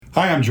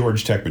Hi, I'm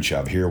George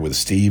Tekmitchov here with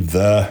Steve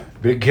the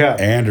Big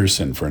Cat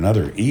Anderson for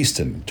another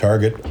Easton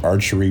Target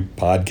Archery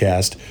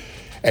podcast.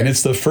 And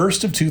it's the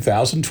first of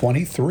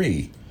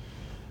 2023.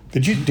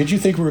 Did you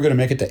think we were going to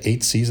make it to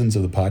 8 seasons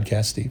of the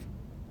podcast, Steve?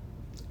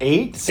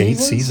 8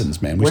 seasons? 8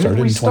 seasons, man. We When started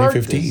did we in start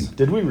 2015. this?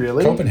 Did we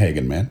really?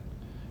 Copenhagen, man.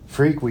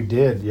 Freak, we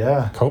did,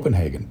 yeah.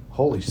 Copenhagen.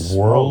 Holy smokes.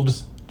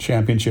 World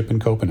Championship in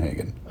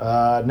Copenhagen.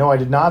 No, I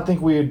did not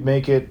think we would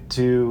make it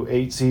to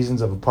 8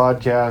 seasons of a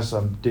podcast.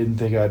 I didn't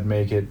think I'd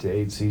make it to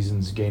 8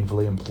 seasons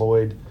gainfully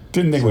employed.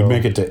 Didn't think we'd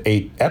make it to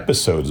 8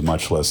 episodes,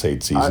 much less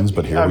 8 seasons,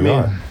 but here we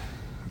are.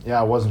 Yeah,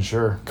 I wasn't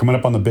sure. Coming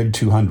up on the big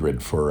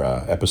 200 for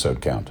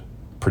episode count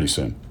pretty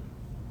soon.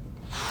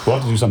 We'll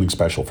have to do something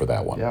special for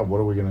that one. Yeah, what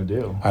are we going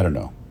to do? I don't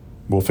know.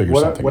 We'll figure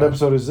something out. What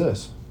episode is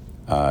this?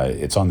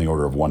 It's on the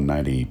order of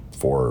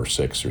 194 or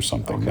 6 or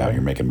something. Okay. Now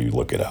you're making me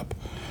look it up.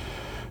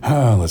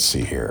 Let's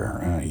see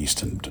here.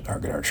 Easton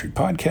Target Archery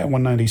Podcast,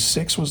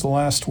 196 was the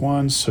last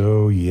one.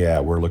 So, yeah,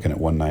 we're looking at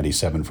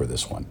 197 for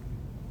this one.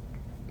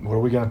 What are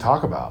we going to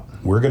talk about?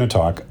 We're going to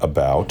talk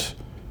about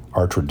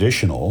our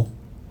traditional,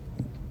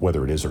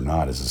 whether it is or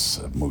not is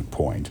a moot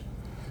point.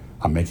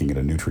 I'm making it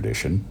a new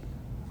tradition.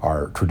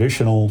 Our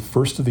traditional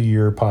first of the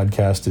year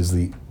podcast is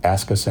the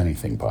Ask Us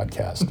Anything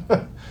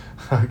podcast.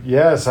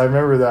 Yes, I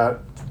remember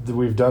that.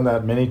 We've done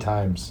that many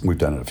times. We've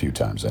done it a few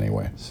times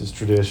anyway. This is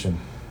tradition.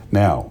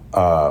 Now,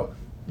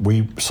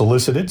 we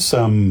solicited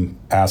some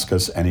Ask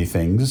Us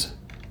Anythings,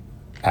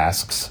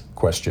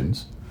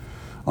 questions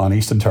on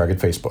Easton Target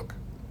Facebook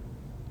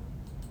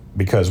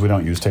because we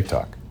don't use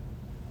TikTok.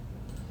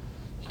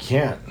 You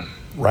can't.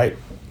 Right.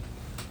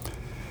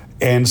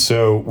 And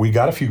so we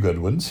got a few good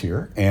ones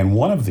here, and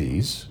one of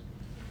these,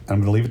 I'm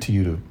going to leave it to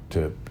you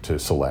to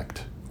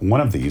select. One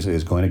of these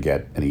is going to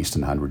get an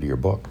Easton 100-year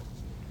book.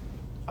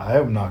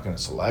 I'm not going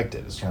to select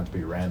it. It's going to have to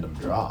be a random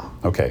draw.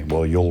 Okay,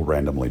 well, you'll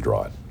randomly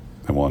draw it,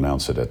 and we'll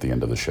announce it at the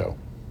end of the show.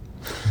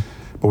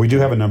 But we do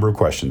have a number of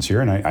questions here,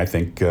 and I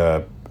think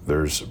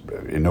there's,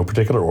 in no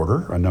particular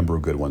order, a number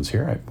of good ones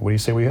here. What do you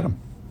say we hit them?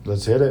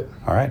 Let's hit it.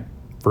 All right.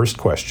 First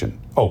question.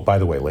 Oh, by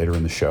the way, later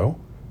in the show,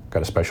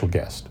 got a special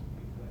guest.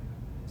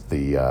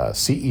 The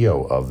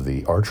CEO of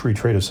the Archery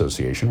Trade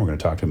Association. We're going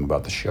to talk to him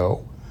about the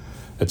show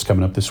that's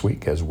coming up this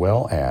week, as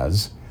well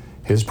as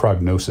his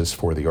prognosis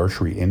for the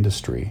archery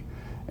industry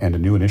and a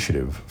new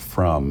initiative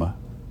from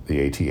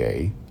the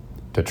ATA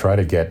to try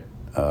to get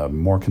a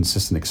more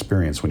consistent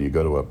experience when you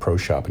go to a pro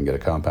shop and get a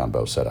compound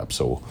bow set up.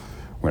 So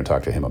we're going to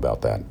talk to him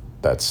about that.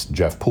 That's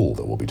Jeff Poole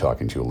that we'll be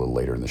talking to a little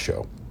later in the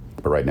show.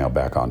 But right now,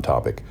 back on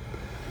topic.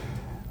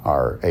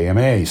 Our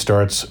AMA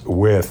starts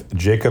with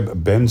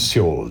Jacob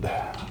Bensiold.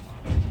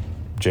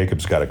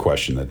 Jacob's got a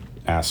question that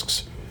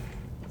asks,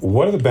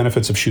 what are the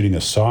benefits of shooting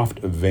a soft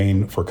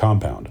vein for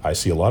compound? I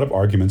see a lot of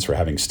arguments for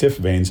having stiff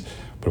veins,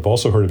 but I've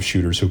also heard of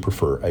shooters who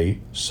prefer a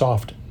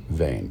soft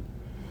vein.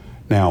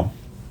 Now,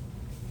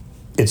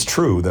 it's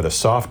true that a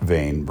soft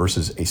vein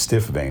versus a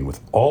stiff vein,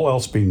 with all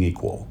else being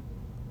equal,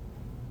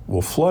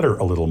 will flutter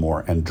a little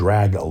more and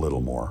drag a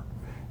little more,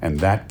 and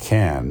that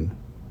can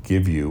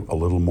give you a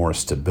little more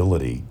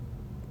stability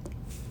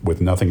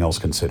with nothing else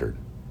considered.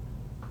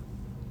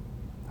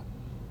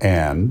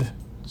 And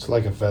It's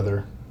like a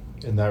feather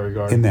in that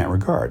regard. in that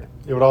regard.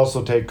 It would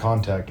also take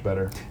contact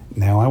better.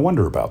 Now I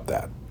wonder about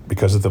that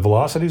because at the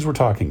velocities we're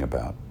talking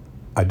about,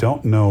 I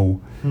don't know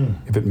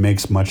if it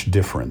makes much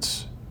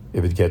difference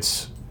if it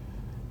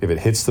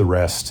hits the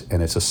rest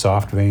and it's a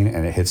soft vein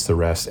and it hits the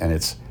rest and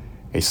it's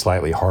a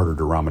slightly harder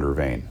durometer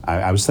vein.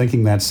 I was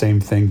thinking that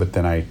same thing, but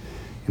then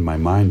in my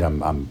mind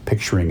I'm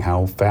picturing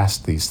how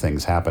fast these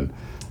things happen.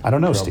 I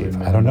don't know, Probably Steve.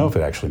 minimal. I don't know if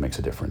it actually makes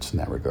a difference in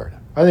that regard.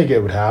 I think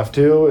it would have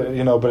to,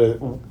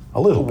 but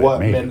A little bit,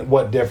 maybe.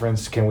 What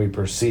difference can we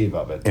perceive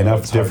of it?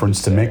 Enough It's hard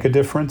difference to say. make a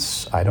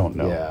difference? I don't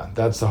know. Yeah,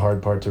 that's the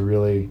hard part to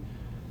really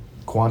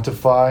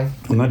quantify.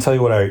 I'm going to tell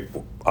you what I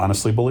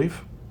honestly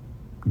believe,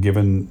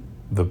 given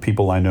the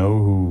people I know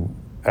who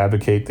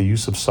advocate the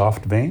use of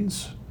soft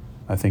veins.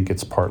 I think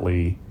it's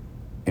partly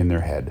in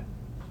their head.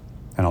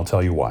 And I'll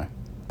tell you why.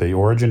 The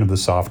origin of the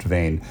soft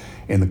vein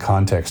in the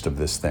context of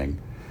this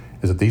thing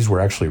is that these were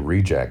actually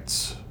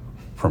rejects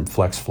from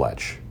Flex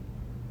Fletch.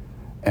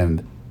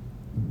 And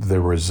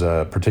there was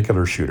a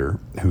particular shooter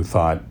who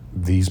thought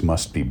these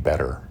must be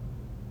better.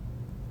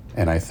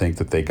 And I think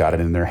that they got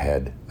it in their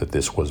head that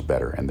this was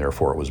better, and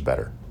therefore it was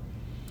better.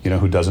 You know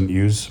who doesn't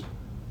use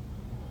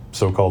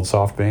so-called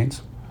soft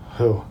veins?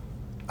 Who?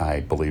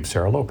 I believe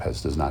Sarah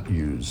Lopez does not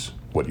use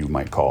what you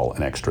might call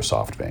an extra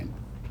soft vein.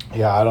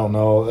 Yeah, I don't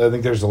know. I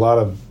think there's a lot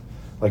of,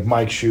 like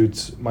Mike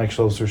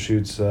Schlosser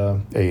shoots.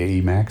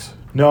 AAE Max?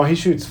 No, he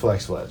shoots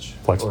Flex Fletch.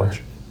 Flex Or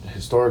Fletch.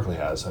 Historically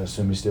has. I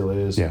assume he still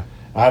is. Yeah.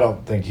 I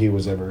don't think he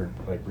was ever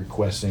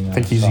requesting. I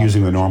think he's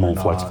using the normal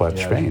Flex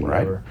Fletch vein,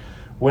 right?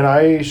 When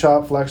I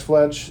shot Flex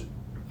Fletch,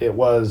 it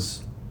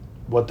was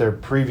what their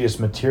previous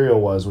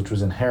material was, which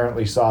was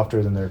inherently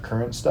softer than their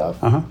current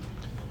stuff. Uh-huh.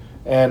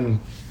 And,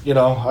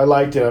 I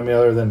liked it. I mean,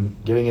 other than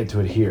getting it to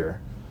adhere.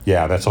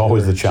 Yeah, that's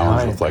always the They're challenge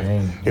giant with Flex.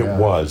 vein, It yeah.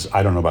 was.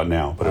 I don't know about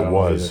now, but I it don't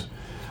was. either.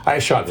 I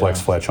shot flex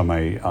Yeah. fletch on my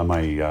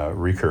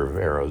recurve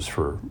arrows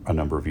for a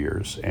number of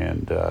years,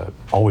 and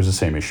always the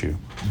same issue.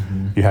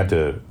 Mm-hmm. You had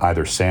to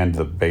either sand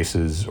the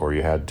bases, or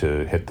you had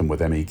to hit them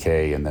with MEK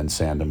and then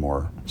sand them,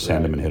 or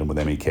sand them and hit them with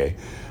MEK.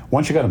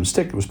 Once you got them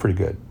stick, it was pretty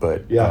good,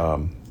 but Yeah.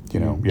 you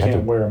know, You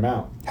can't wear them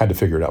out. had to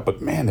figure it out.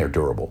 But man, they're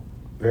durable.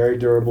 Very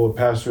durable,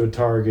 pass through a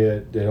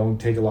target. They don't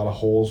take a lot of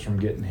holes from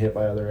getting hit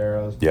by other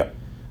arrows. Yep.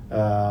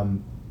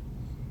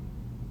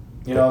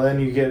 You know, then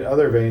you get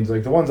other veins,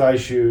 like the ones I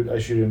shoot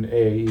an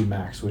AAE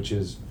Max, which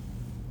is,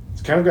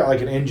 it's kind of got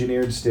like an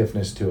engineered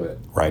stiffness to it.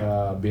 Right.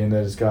 Being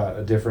that it's got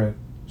a different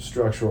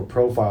structural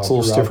profile. It's a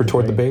little throughout stiffer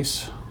toward the vein.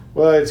 base.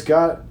 Well, it's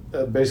got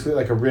basically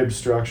like a rib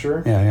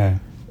structure Yeah.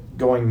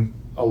 going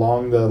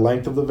along the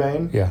length of the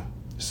vein. Yeah.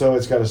 So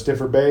it's got a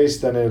stiffer base,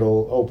 then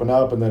it'll open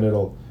up, and then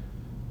it'll,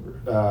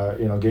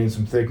 gain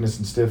some thickness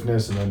and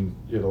stiffness, and then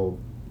it'll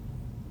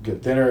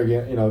get thinner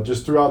again.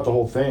 Just throughout the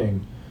whole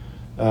thing.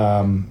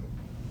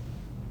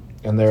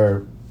 And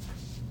they're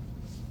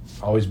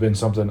always been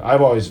something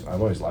I've always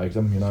liked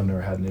them. I've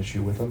never had an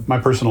issue with them. My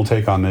personal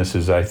take on this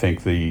is I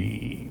think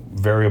the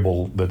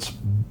variable that's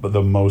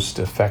the most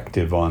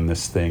effective on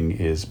this thing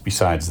is,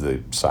 besides the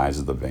size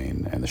of the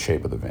vein and the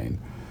shape of the vein,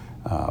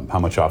 how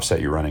much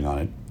offset you're running on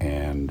it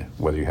and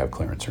whether you have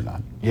clearance or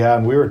not. Yeah,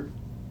 and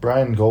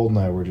Brian Gold and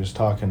I were just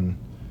talking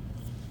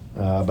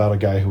about a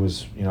guy who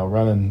was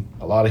running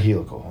a lot of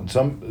helical,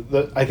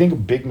 and I think a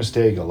big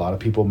mistake a lot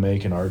of people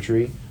make in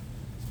archery.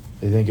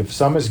 They think if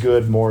some is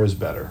good, more is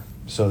better.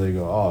 So they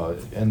go,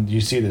 and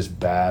you see this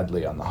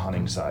badly on the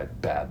hunting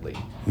side, badly.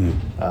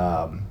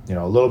 A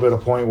little bit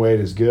of point weight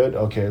is good.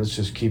 Okay, let's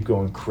just keep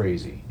going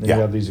crazy. Then Yeah.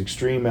 you have these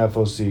extreme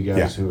FOC guys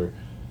Yeah. who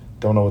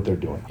don't know what they're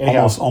doing.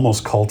 Anyhow,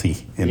 Almost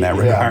culty in that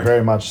yeah, regard.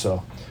 very much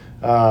so.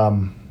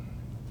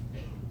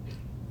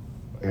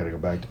 I got to go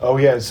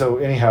back. So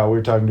anyhow, we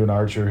were talking to an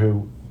archer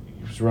who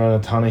was running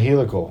a ton of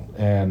helical,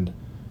 and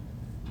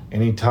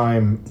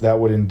anytime that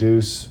would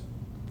induce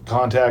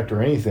contact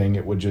or anything,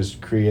 it would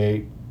just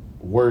create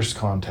worse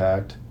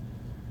contact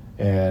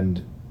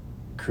and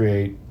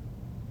create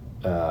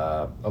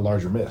a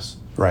larger miss.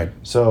 Right.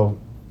 So,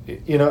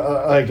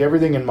 like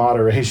everything in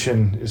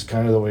moderation is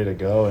kind of the way to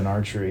go in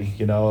archery.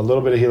 A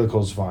little bit of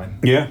helical is fine.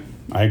 Yeah,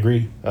 I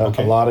agree. A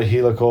Okay. lot of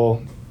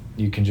helical,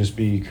 you can just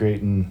be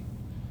creating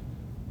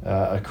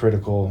a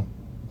critical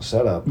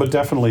setup. But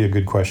definitely a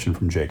good question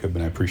from Jacob,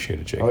 and I appreciate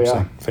it, Jacob. Oh, yeah.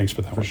 So thanks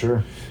for that For one.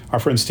 sure. Our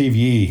friend Steve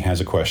Yee has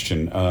a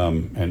question,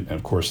 and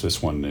of course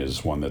this one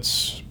is one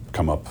that's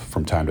come up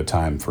from time to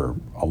time for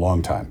a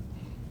long time.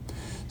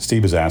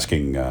 Steve is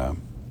asking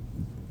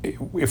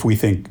if we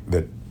think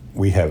that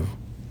we have,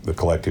 the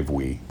collective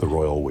we, the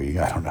royal we,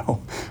 I don't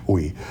know,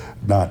 we,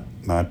 not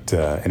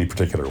any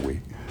particular we,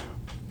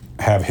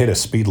 have hit a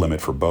speed limit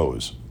for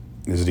bows.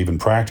 Is it even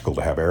practical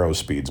to have arrow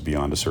speeds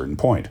beyond a certain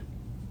point?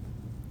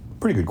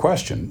 Pretty good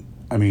question.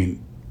 I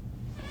mean,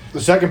 The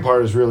second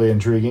part is really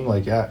intriguing.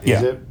 Like,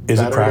 is it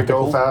better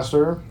practical? to go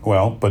faster?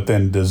 well, but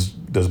then does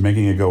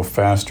making it go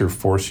faster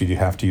force you to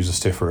have to use a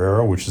stiffer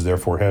arrow, which is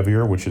therefore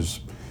heavier, which is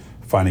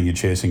finding you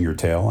chasing your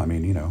tail? I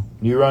mean,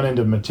 You run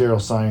into material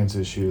science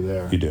issue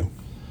there. you do.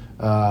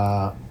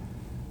 To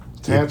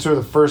answer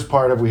the first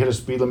part, if we hit a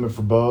speed limit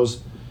for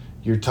bows,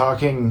 you're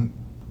talking.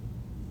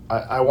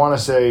 I want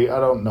to say, I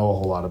don't know a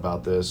whole lot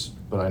about this,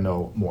 but I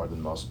know more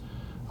than most.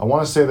 I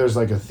want to say there's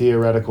like a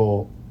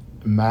theoretical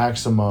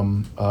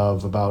maximum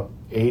of about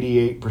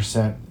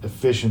 88%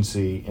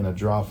 efficiency in a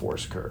draw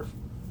force curve.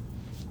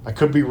 I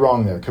could be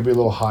wrong there. It could be a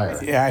little higher.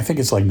 Yeah, I think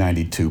it's like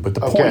 92, but the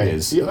point Okay,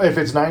 is, if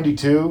it's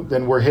 92,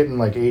 then we're hitting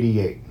like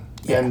 88.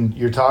 Yeah. And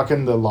you're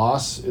talking the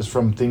loss is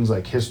from things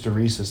like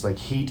hysteresis, like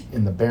heat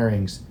in the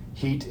bearings,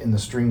 heat in the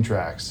string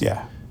tracks.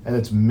 yeah, And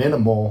it's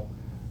minimal,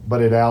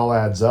 but it all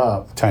adds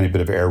up. tiny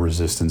bit of air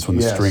resistance when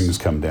the Yes. strings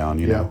come down,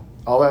 you know.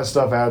 All that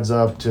stuff adds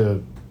up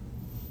to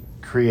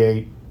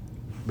create,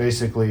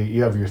 basically,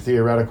 you have your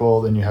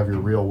theoretical, then you have your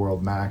real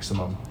world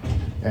maximum.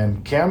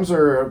 And cams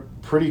are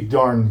pretty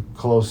darn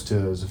close to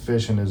as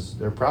efficient as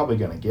they're probably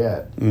going to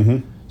get. Mm-hmm.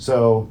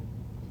 So,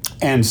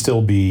 And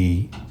still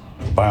be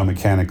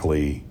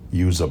biomechanically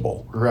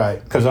usable.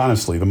 right. Because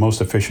honestly, the most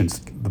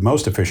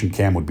efficient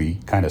cam would be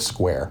kind of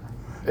square.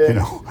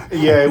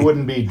 Yeah, it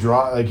wouldn't be it'd be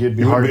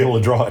You hard wouldn't be able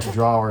to draw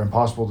it. or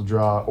impossible to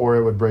draw, or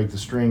it would break the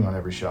string on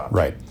every shot.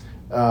 Right.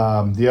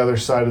 The other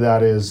side of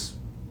that is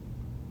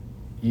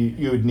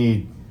you would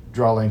need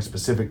draw length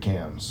specific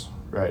cams,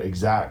 right?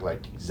 Exact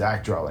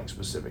draw length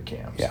specific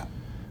cams. Yeah.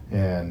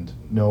 And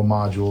no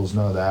modules,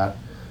 none of that.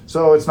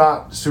 So it's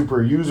not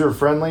super user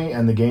friendly,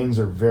 and the gains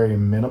are very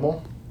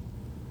minimal.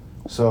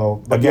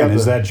 So but Again, yeah,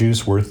 is that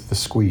juice worth the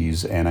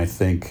squeeze? And I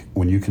think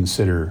when you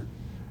consider,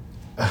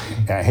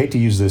 I hate to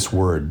use this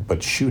word, but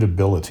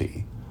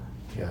shootability.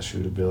 Yeah,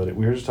 shootability.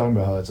 We were just talking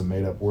about how that's a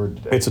made up word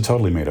today. It's a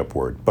totally made up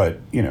word, but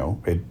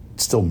it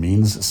still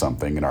means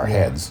something in our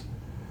heads.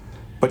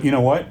 But you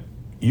know what?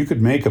 You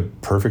could make a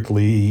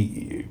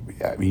completely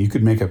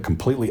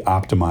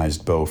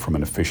optimized bow from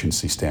an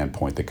efficiency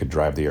standpoint that could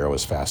drive the arrow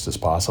as fast as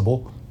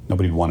possible.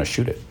 Nobody'd want to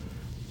shoot it.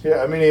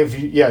 Yeah, I mean,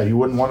 you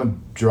wouldn't want to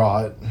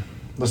draw it.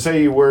 let's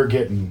say you were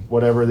getting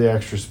whatever the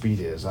extra speed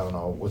is. I don't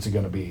know. What's it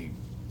going to be?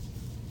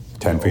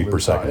 10 feet per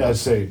second. I'd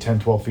say 10,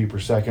 12 feet per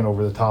second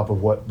over the top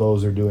of what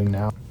bows are doing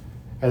now.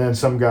 And then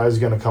some guy's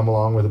going to come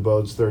along with a bow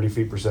that's 30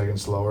 feet per second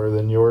slower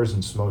than yours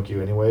and smoke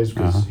you anyways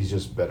because he's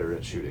just better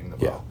at shooting the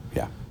bow.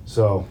 Yeah.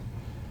 So,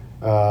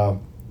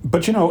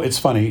 but it's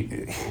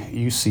funny.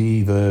 You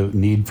see the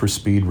need for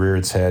speed rear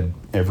its head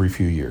every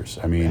few years.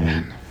 I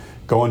mean,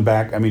 going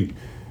back,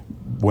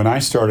 when I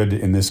started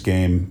in this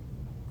game,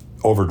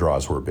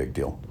 overdraws were a big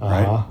deal,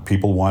 right?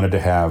 People wanted to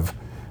have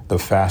the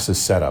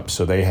fastest setup.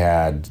 So they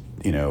had,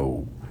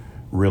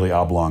 really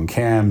oblong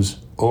cams,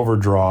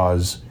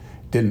 overdraws.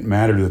 Didn't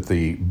matter that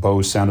the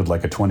bow sounded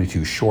like a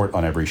 22 short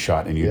on every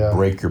shot and you'd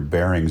break your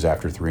bearings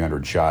after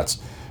 300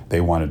 shots.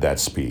 They wanted that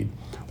speed.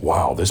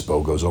 Wow, this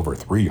bow goes over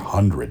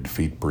 300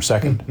 feet per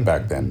second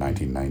back then,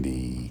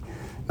 1990,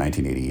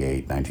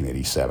 1988,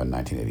 1987,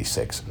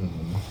 1986.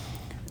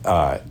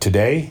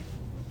 Today,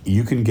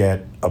 you can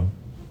get a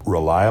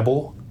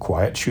reliable,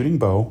 quiet shooting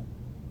bow,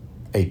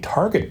 a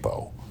target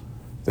bow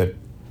that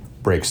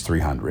breaks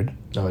 300.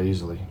 Oh,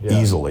 easily. Yeah,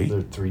 easily.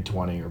 They're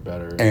 320 or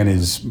better. And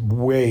is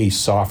way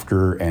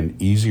softer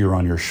and easier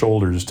on your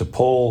shoulders to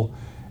pull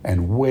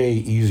and way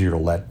easier to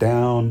let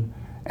down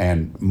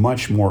and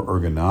much more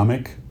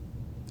ergonomic.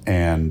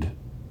 And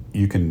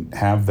you can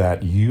have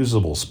that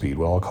usable speed,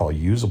 what I'll call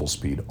usable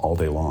speed, all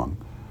day long.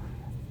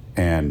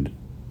 And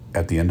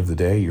at the end of the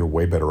day, you're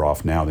way better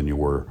off now than you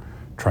were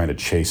trying to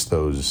chase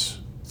those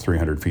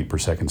 300 feet per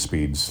second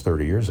speeds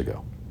 30 years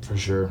ago. For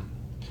sure.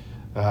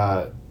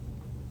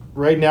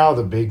 Right now,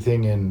 the big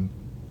thing in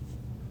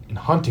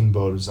hunting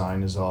bow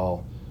design is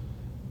all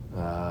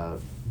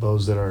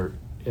bows that are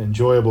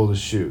enjoyable to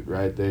shoot,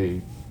 right?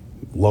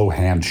 Low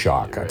hand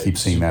shock. I keep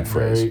seeing that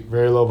phrase.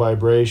 Very low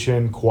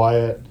vibration,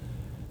 quiet.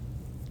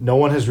 No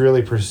one has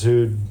really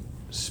pursued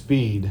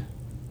speed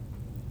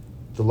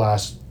the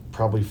last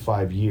probably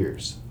 5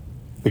 years.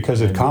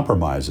 Because it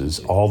compromises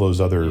all those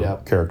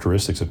other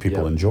characteristics that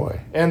people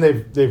enjoy. And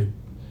they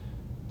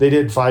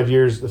did 5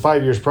 years. The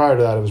 5 years prior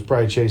to that, it was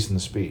probably chasing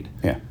the speed.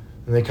 Yeah.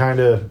 And they kind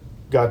of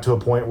got to a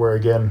point where,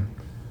 again,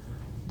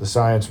 the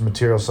science,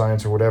 material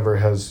science or whatever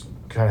has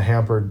kind of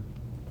hampered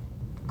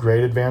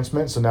great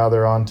advancement. So now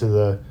they're on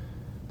to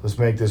let's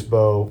make this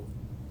bow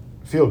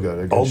feel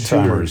good. A good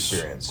shooter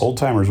experience. Old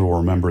timers will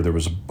remember there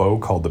was a bow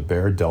called the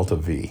Bear Delta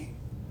V.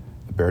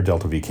 The Bear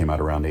Delta V came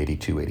out around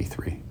 82,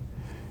 83.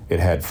 It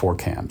had 4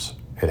 cams.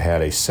 It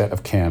had a set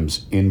of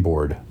cams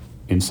inboard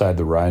inside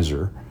the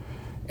riser,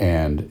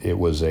 and it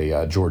was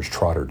a George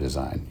Trotter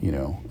design.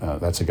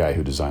 That's a guy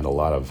who designed a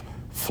lot of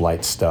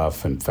flight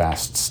stuff and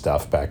fast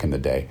stuff back in the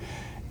day.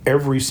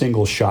 Every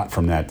single shot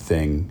from that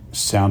thing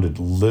sounded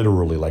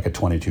literally like a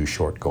 22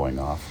 short going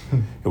off.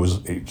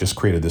 It just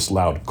created this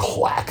loud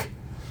clack,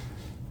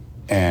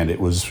 and it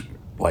was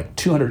like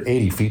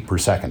 280 feet per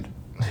second.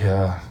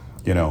 Yeah.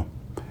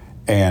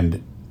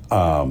 And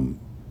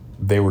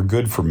they were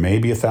good for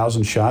maybe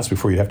 1,000 shots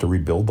before you'd have to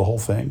rebuild the whole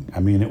thing.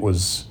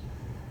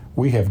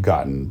 We have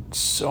gotten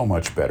so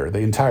much better. The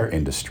entire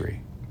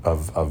industry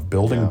of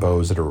building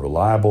bows that are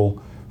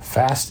reliable,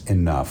 fast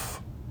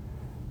enough.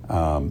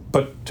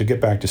 But to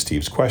get back to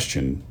Steve's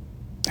question,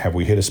 have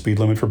we hit a speed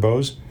limit for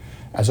bows?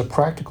 As a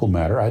practical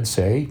matter, I'd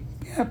say,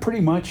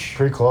 pretty much.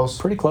 Pretty close.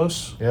 Pretty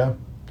close. Yeah.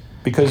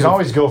 Because you can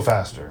always go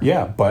faster.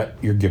 Yeah, but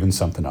you're giving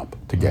something up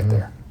to get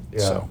there. Yeah.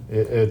 So.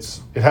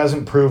 It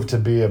hasn't proved to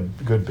be a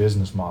good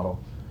business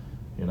model.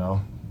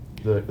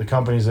 The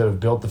companies that have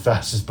built the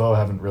fastest bow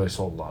haven't really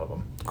sold a lot of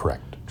them.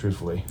 Correct.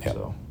 Truthfully. Yep.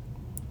 So.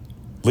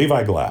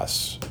 Levi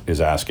Glass is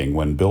asking,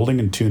 when building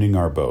and tuning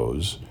our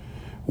bows,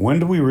 when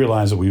do we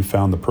realize that we've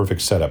found the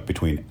perfect setup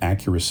between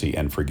accuracy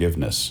and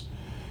forgiveness?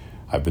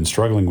 I've been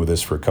struggling with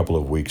this for a couple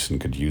of weeks and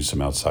could use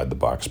some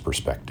outside-the-box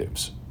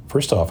perspectives.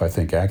 First off, I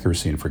think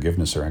accuracy and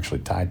forgiveness are actually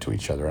tied to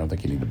each other. I don't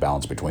think you need to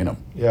balance between them.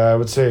 Yeah, I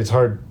would say it's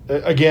hard.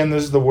 Again,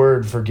 this is the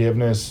word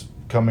forgiveness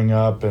coming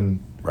up.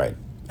 And right.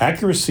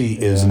 Accuracy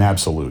is an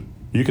absolute.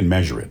 You can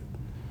measure it.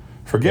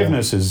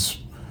 Forgiveness is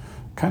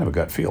kind of a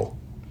gut feel.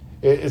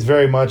 It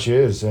very much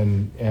is.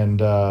 And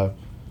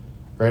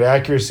right,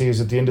 accuracy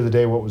is at the end of the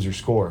day, what was your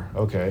score?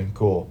 Okay,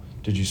 cool.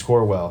 Did you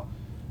score well?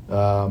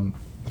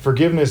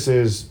 Forgiveness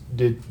is,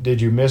 did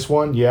you miss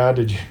one? Yeah,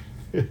 did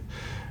you?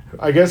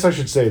 I guess I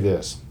should say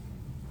this.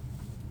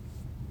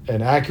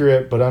 An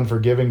accurate but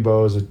unforgiving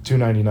bow is a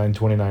 299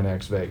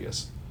 29X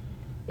Vegas.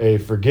 A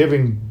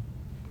forgiving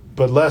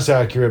but less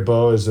accurate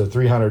bow is a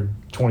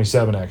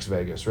 327X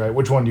Vegas, right?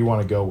 Which one do you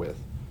want to go with?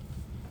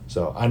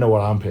 So I know what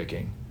I'm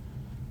picking.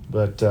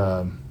 But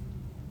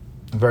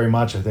very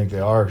much I think they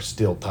are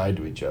still tied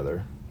to each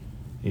other,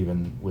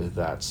 even with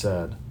that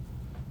said.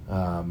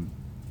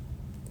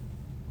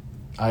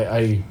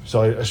 I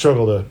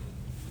struggle to,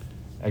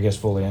 I guess,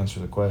 fully answer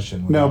the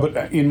question. No,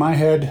 but in my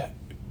head,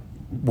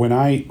 when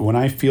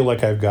I feel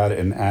like I've got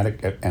an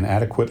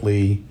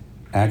adequately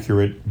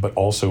accurate but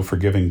also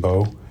forgiving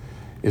bow,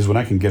 is when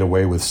I can get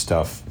away with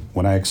stuff.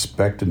 When I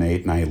expect an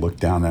 8 and I look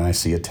down and I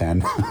see a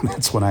 10,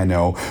 that's when I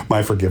know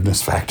my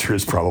forgiveness factor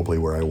is probably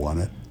where I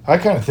want it. I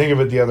kind of think of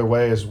it the other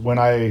way, is when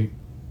I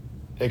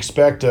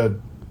expect a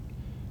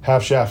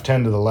half shaft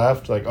 10 to the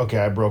left. Like, okay,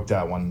 I broke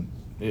that one.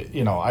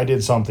 I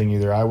did something.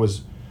 Either I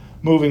was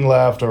moving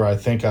left, or I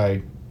think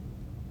I,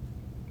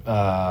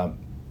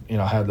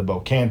 had the bow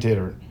canted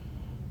or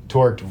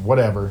torqued,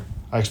 whatever.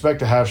 I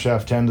expect a half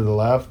shaft 10 to the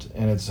left,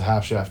 and it's a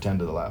half shaft 10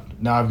 to the left.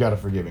 Now I've got a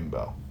forgiving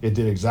bow. It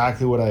did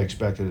exactly what I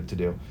expected it to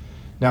do.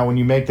 Now, when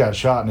you make that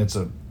shot and it's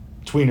a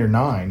tweener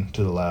 9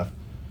 to the left,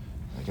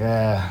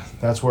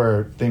 that's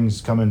where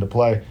things come into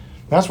play.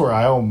 That's where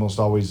I almost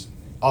always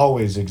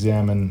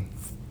examine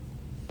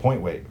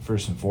point weight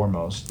first and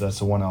foremost. That's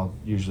the one I'll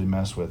usually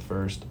mess with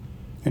first.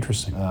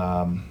 Interesting.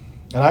 And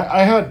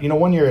I had,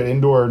 1 year at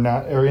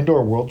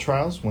indoor world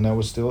trials, when that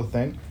was still a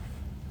thing,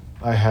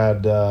 I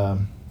had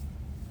some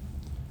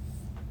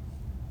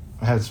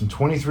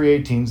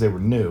 2318s. They were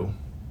new,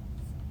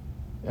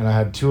 and I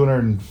had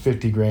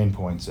 250 grain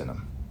points in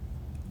them.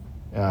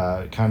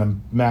 Kind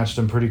of matched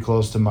them pretty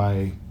close to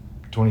my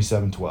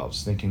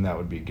 2712s, thinking that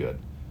would be good.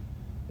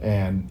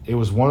 And it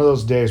was one of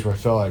those days where I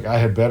felt like I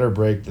had better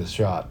break the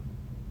shot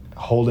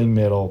holding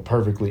middle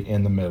perfectly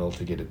in the middle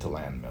to get it to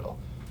land middle.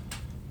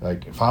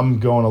 Like, if I'm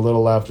going a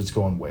little left, it's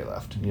going way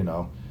left, And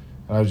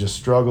I just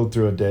struggled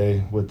through a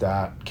day with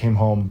that. Came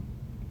home,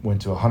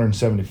 went to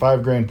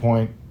 175 grain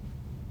point.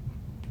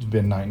 It's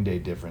been night and day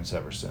difference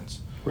ever since.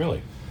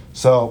 Really?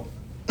 So,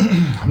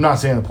 I'm not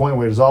saying the point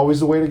weight is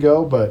always the way to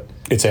go, but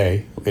It's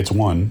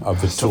one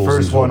of the tools. the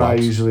first in the one I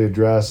toolbox. usually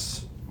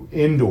address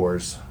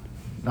indoors,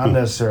 not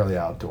necessarily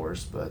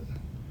outdoors, but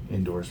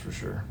indoors for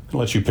sure. I'll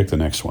let you pick the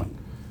next one.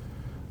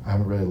 I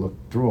haven't really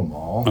looked through them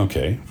all.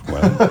 Okay.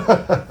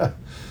 Well,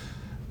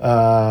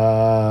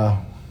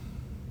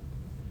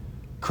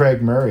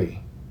 Craig Murray.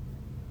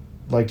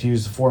 Like to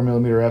use the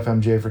 4mm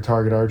FMJ for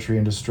target archery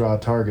into straw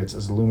targets,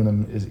 as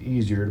aluminum is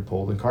easier to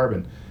pull than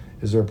carbon.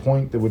 Is there a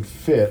point that would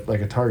fit like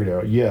a target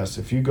arrow? Yes.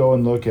 If you go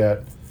and look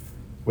at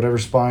whatever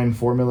spine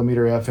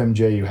 4mm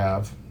FMJ you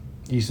have,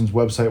 Easton's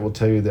website will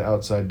tell you the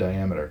outside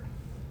diameter.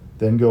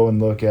 Then go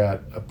and look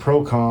at a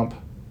Pro Comp,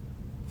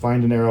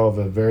 find an arrow of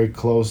a very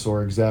close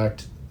or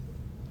exact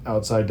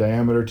outside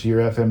diameter to your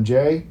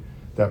FMJ.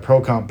 That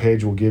Pro Comp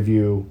page will give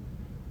you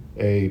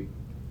a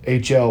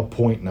HL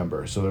point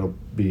number, so it'll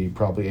be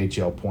probably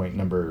HL point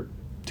number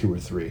 2 or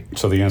 3.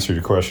 so the answer to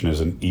your question is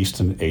an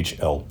Easton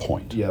HL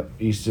point. Yep,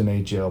 Easton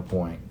HL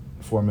point,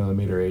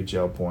 4mm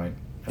HL point.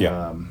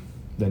 Yeah.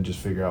 Then just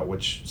figure out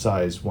which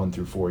size 1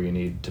 through 4 you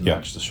need to Yeah.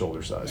 match the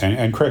shoulder size.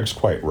 And Craig's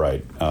quite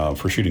right.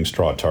 For shooting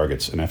straw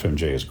targets, an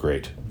FMJ is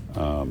great.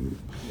 Yeah,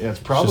 it's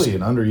probably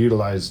an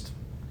underutilized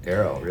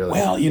arrow, really.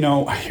 Well,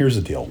 here's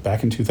the deal.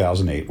 Back in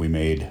 2008, we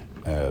made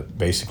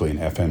basically an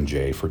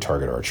FMJ for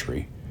target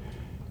archery,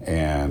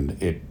 and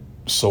it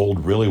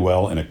sold really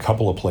well in a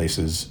couple of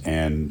places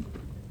and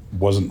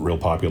wasn't real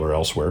popular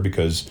elsewhere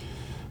because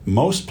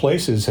most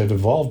places have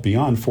evolved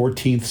beyond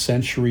 14th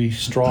century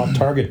straw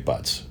target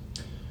butts.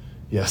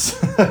 Yes.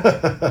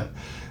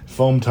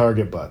 Foam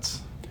target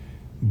butts.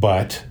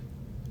 But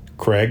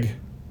Craig,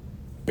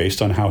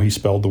 based on how he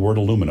spelled the word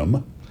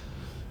aluminum,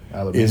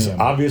 is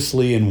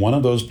obviously in one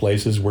of those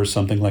places where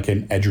something like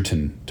an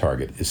Edgerton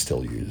target is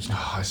still used.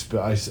 Oh, I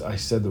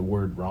said the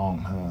word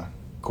wrong,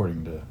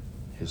 according to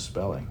his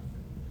spelling.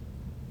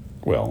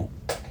 Well,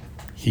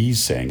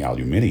 he's saying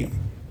aluminium,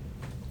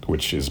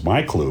 which is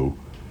my clue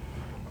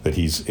that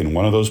he's in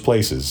one of those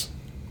places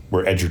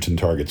where Edgerton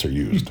targets are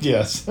used.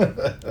 Yes.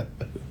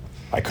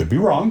 I could be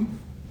wrong,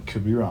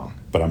 Could be wrong.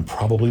 but I'm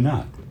probably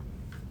not.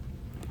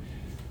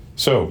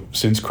 So,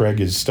 since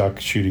Craig is stuck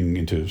shooting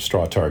into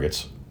straw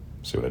targets,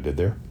 see what I did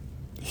there?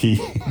 He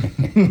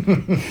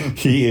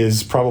he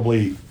is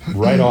probably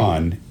right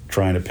on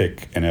trying to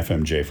pick an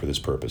FMJ for this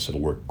purpose.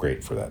 It'll work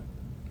great for that.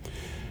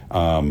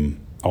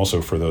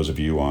 Also, for those of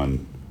you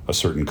on a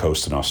certain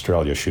coast in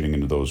Australia shooting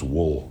into those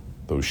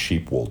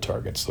sheep wool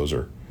targets, those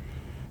are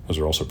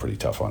also pretty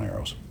tough on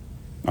arrows.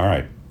 All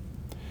right,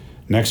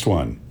 next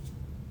one.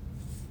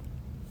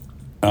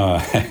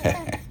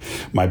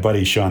 My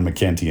buddy Sean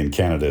McKenty in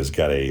Canada has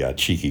got a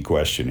cheeky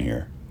question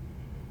here.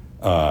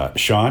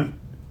 Sean,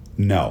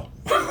 no.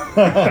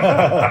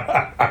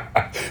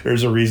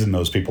 There's a reason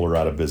those people are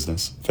out of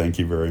business. Thank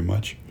you very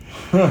much.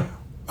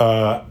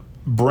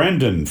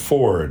 Brendan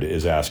Ford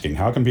is asking,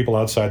 how can people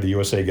outside the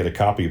USA get a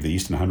copy of the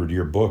Easton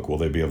 100-Year Book? Will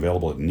they be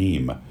available at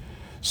NEAM?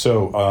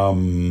 So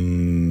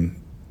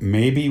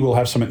maybe we'll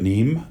have some at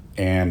NEAM,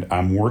 and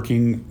I'm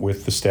working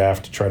with the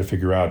staff to try to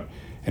figure out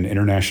an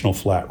international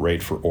flat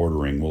rate for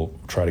ordering. We'll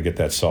try to get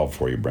that solved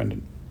for you,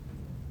 Brendan.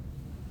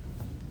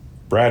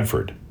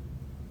 Bradford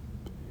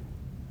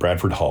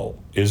Hull.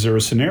 Is there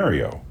a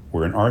scenario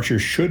where an archer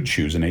should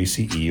choose an ACE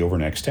over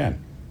an X10?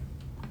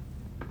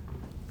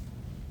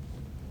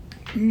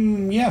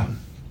 Yeah.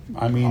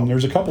 I mean,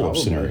 there's a couple of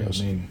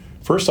scenarios.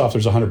 First off,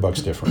 there's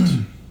 $100 difference.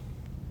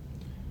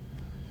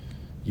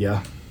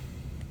 Yeah.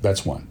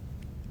 That's one.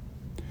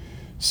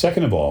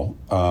 Second of all,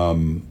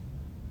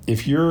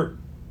 if you're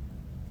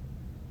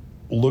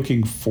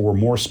looking for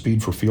more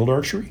speed for field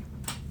archery,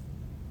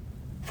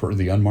 for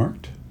the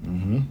unmarked,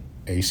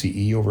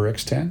 ACE over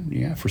X10,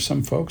 yeah, for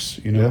some folks,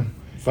 Yeah.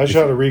 If I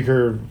shot a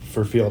recurve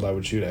for field, I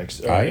would shoot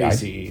ACE.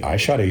 I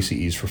shot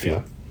ACEs for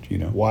field. You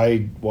know Why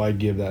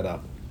give that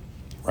up?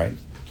 right?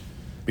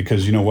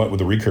 Because you know what, with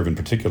the recurve in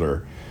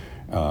particular,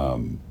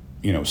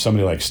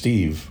 somebody like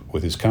Steve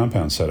with his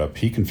compound setup,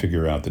 he can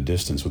figure out the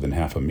distance within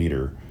half a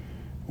meter.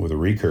 With a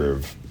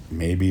recurve,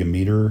 maybe a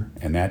meter,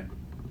 and that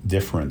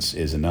difference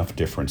is enough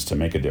difference to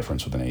make a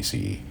difference with an ACE.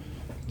 Do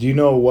you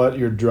know what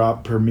your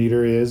drop per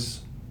meter is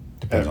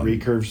Depends at on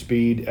recurve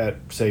speed at,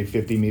 say,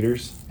 50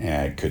 meters?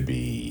 Yeah, it could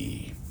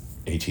be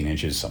 18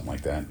 inches, something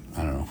like that.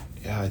 I don't know.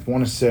 Yeah, I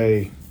want to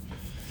say.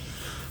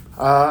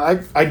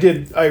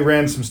 I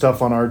ran some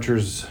stuff on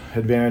Archer's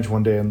Advantage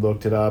one day and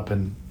looked it up,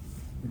 and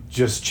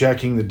just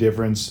checking the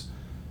difference.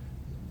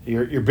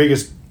 Your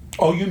biggest.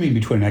 Oh, you mean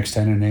between an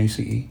X10 and an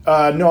ACE?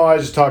 No, I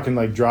was just talking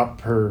like drop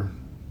per,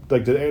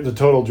 like the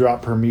total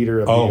drop per meter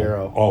of the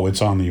arrow. Oh,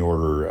 it's on the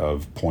order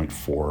of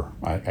 0.4.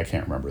 I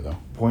can't remember though.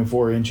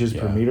 0.4 inches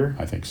per meter?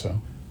 I think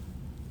so.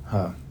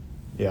 Huh.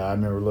 Yeah, I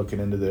remember looking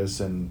into this,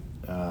 and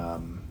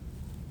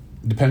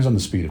Depends on the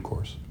speed, of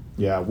course.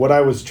 yeah, what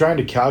I was trying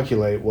to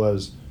calculate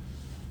was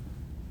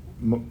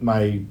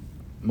my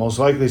most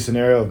likely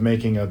scenario of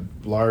making a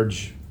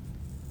large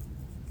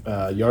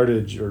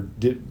yardage or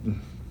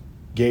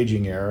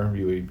gauging error,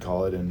 you would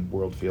call it in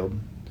world field,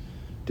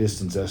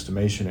 distance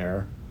estimation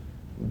error,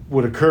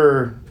 would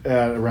occur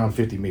at around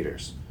 50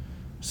 meters.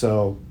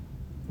 So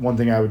one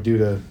thing I would do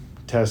to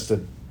test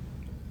a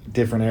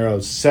different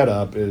arrow's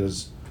setup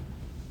is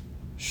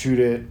shoot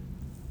it.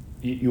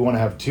 You want to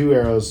have two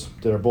arrows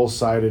that are both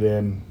sighted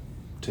in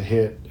to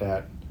hit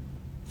at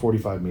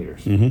 45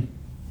 meters. Mm-hmm.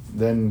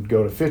 Then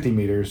go to 50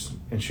 meters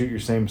and shoot your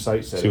same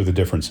sight setting. See what the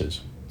difference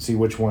is. See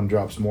which one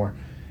drops more.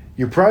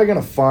 You're probably going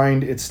to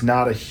find it's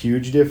not a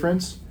huge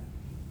difference.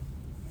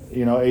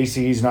 ACE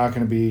is not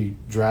going to be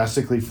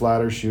drastically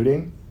flatter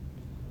shooting.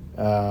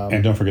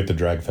 And don't forget the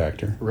drag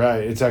factor.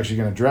 Right. It's actually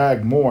going to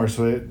drag more,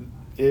 so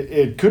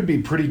it could be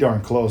pretty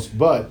darn close,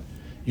 but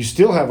you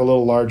still have a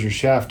little larger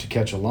shaft to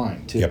catch a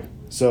line, too. Yep.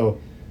 So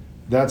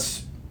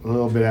that's a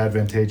little bit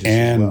advantageous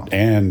And as well.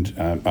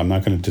 and I'm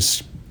not going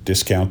to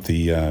discount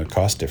the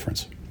cost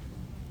difference.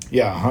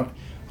 Yeah,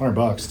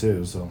 $100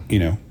 too, so.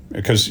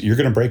 Because you're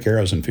going to break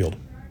arrows in field.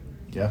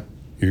 Yeah.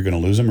 You're going to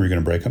lose them or you're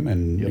going to break them,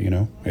 and,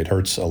 Yep. It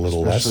hurts a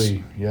little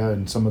Especially,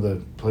 in some of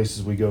the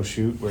places we go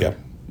shoot where Yep.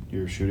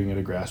 you're shooting at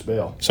a grass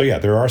bale. So, yeah,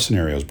 there are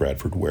scenarios,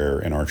 Bradford, where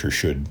an archer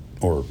should,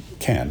 or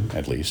can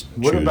at least,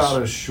 What choose.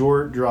 about a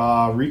short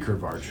draw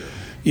recurve archer?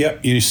 Yeah,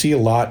 you see a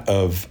lot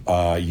of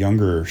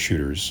younger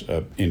shooters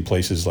in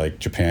places like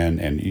Japan,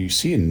 and you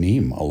see in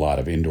Nîmes a lot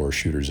of indoor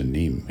shooters in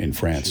Nîmes in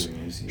France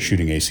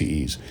shooting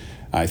ACEs.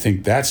 I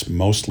think that's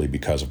mostly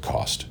because of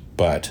cost,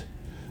 but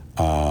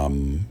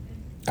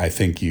I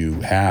think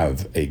you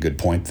have a good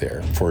point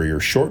there. For your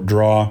short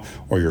draw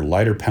or your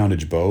lighter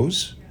poundage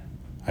bows,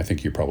 I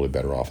think you're probably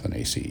better off than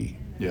ACE.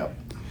 Yeah.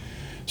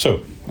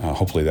 So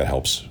hopefully that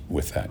helps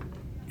with that.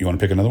 You want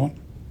to pick another one?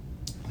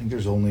 I think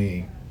there's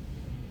only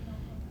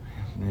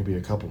maybe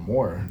a couple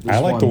more. I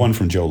like the one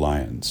from Joe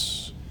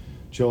Lyons.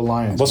 Joe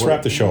Lyons. Let's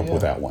wrap the show up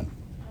with that one.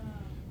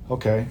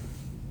 Okay.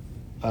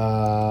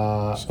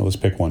 So let's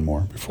pick one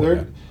more before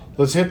that.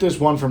 Let's hit this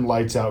one from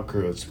Lights Out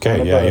Crew. It's Okay,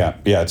 kind of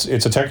yeah.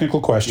 It's a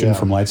technical question Yeah.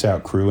 from Lights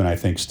Out Crew, and I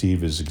think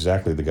Steve is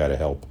exactly the guy to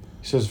help.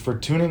 He says, for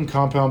tuning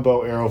compound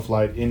bow arrow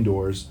flight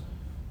indoors,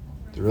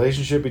 the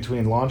relationship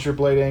between launcher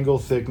blade angle,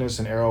 thickness,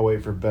 and arrow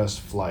weight for best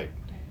flight.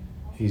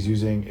 He's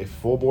using a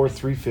full bore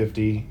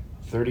 350,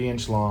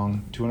 30-inch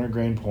long, 200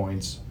 grain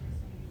points,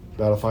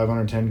 about a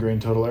 510 grain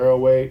total arrow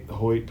weight,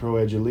 Hoyt Pro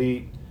Edge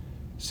Elite,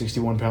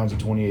 61 pounds of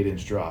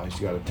 28-inch draw. He's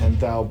got a 10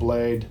 thou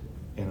blade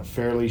and a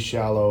fairly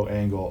shallow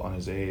angle on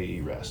his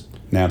AAE rest.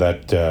 Now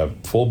that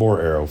full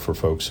bore arrow, for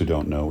folks who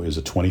don't know, is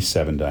a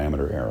 27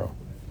 diameter arrow.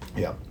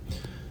 Yeah.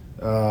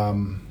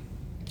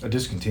 A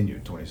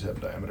discontinued 27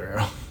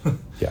 diameter arrow.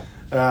 Yeah.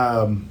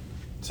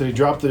 So he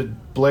dropped the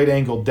blade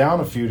angle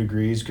down a few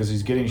degrees because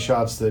he's getting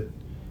shots that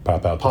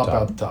Pop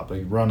out the top.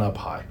 They run up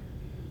high.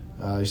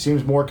 He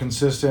seems more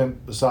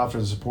consistent the softer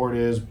the support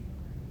is,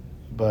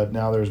 but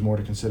now there's more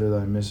to consider that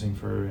I'm missing,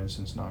 for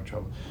instance, knock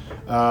trouble.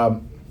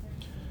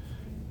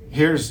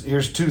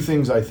 Here's two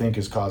things I think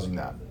is causing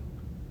that.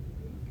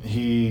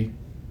 He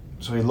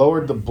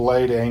lowered the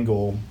blade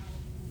angle,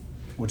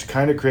 which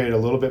kind of created a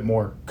little bit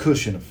more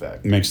cushion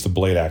effect. Makes the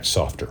blade act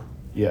softer.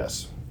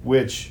 Yes,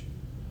 which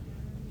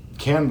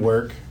can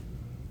work.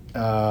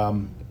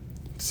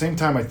 Same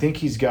time, I think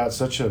he's got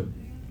such a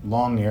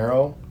long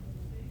arrow.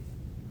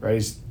 Right,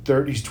 he's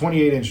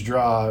 28-inch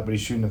draw, but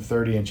he's shooting a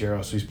 30-inch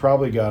arrow, so he's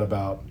probably got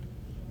about,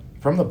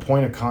 from the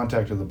point of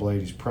contact of the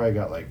blade, he's probably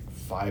got like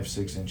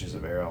 5-6 inches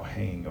of arrow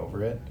hanging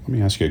over it. Let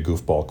me ask you a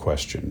goofball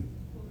question.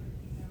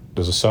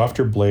 Does a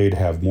softer blade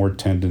have more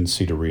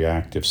tendency to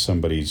react if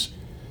somebody's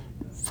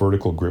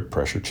vertical grip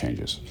pressure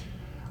changes?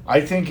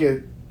 I think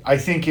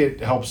it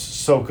helps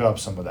soak up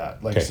some of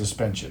that, like Okay.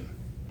 suspension,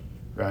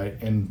 right?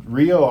 And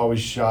Rio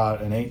always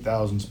shot an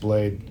 8,000ths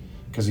blade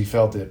because he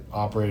felt it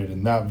operated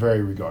in that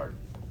very regard.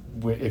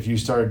 If you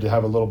started to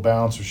have a little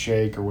bounce or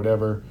shake or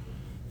whatever,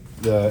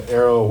 the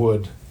arrow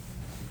would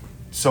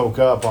soak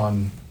up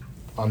on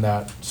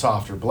that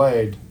softer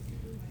blade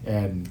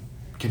and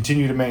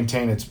continue to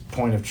maintain its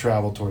point of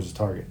travel towards the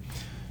target.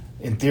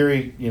 In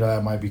theory,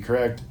 that might be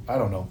correct. I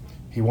don't know.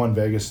 He won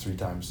Vegas 3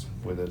 times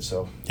with it,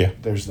 so Yeah.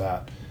 there's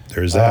that.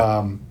 There's that.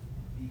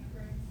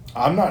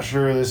 I'm not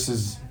sure this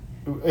is...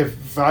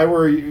 If I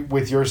were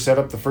with your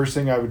setup, the first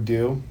thing I would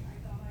do,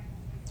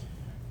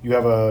 you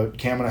have a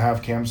cam and a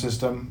half cam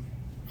system,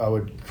 I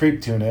would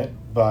creep tune it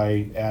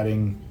by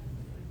adding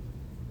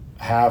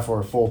half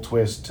or a full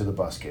twist to the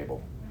bus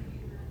cable.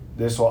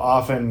 This will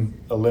often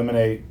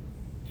eliminate,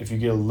 if you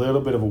get a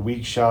little bit of a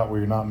weak shot where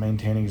you're not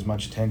maintaining as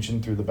much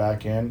tension through the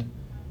back end,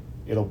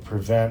 it'll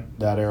prevent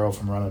that arrow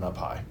from running up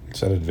high.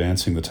 Is that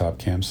advancing the top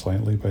cam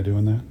slightly by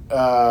doing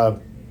that?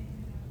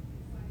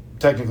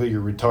 Technically,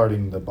 you're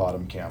retarding the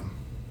bottom cam.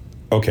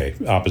 Okay,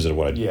 opposite of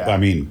what Yeah. I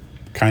mean,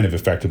 kind of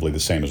effectively the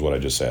same as what I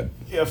just said.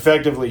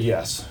 Effectively,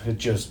 yes. It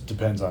just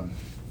depends on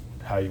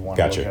how you want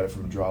Gotcha. to look at it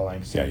from a draw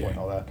length standpoint Yeah. and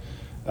all that.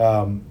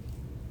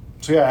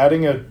 So yeah,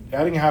 adding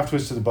a half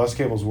twist to the bus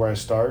cable is where I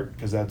start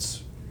because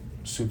that's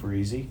super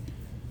easy.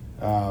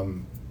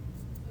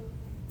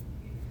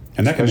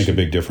 And that can make a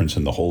big difference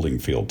in the holding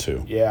field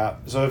too. Yeah.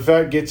 So if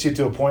that gets you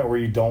to a point where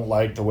you don't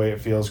like the way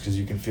it feels because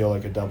you can feel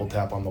like a double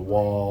tap on the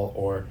wall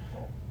or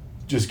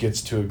just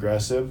gets too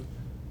aggressive,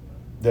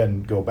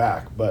 then go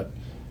back. But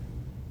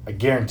I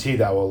guarantee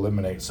that will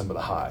eliminate some of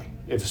the high,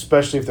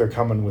 especially if they're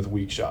coming with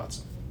weak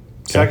shots.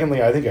 Okay.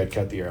 Secondly, I think I'd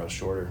cut the arrows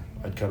shorter.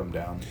 I'd cut them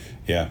down.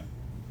 Yeah.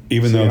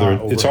 Even So though you're they're,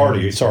 not it's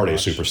overloading so already a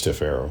much. super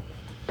stiff arrow.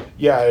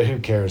 Yeah, who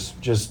cares?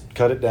 Just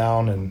cut it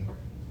down, and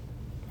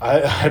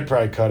I'd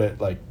probably cut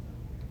it like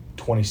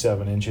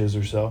 27 inches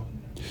or so.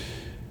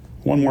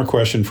 One more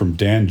question from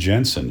Dan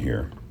Jensen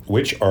here.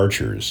 Which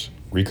archers,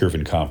 recurve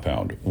and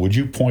compound, would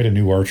you point a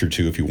new archer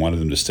to if you wanted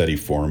them to study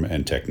form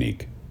and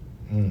technique?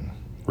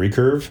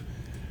 Recurve,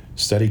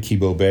 study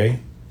Kibo Bay,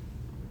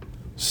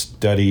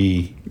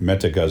 study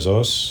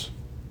Metagazos,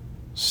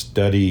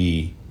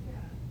 study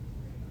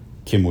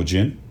Kim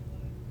Woo-jin,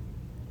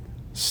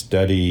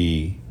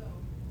 study,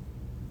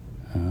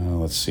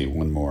 let's see,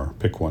 one more.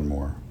 Pick one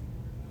more.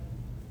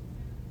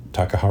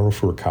 Takaharu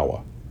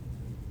Furukawa.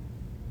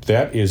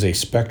 That is a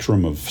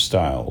spectrum of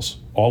styles,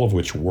 all of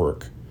which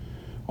work,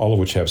 all of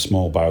which have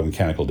small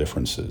biomechanical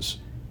differences.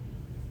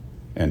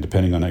 And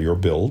depending on your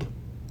build,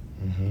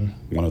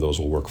 one of those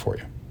will work for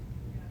you.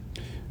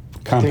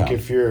 I Compound. think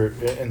if you're,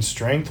 and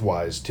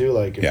strength-wise too,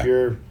 like if Yeah.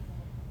 you're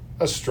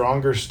a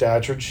stronger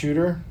statured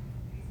shooter,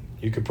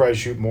 you could probably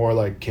shoot more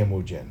like Kim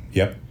Woo-jin.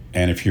 Yep.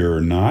 And if you're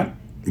not,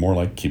 more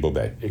like Kibo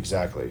Bay.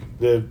 Exactly.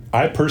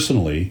 I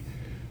personally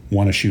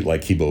want to shoot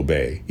like Kibo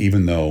Bay,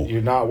 even though...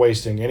 You're not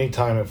wasting any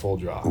time at full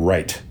draw.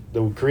 Right.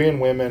 The Korean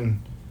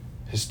women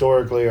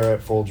historically are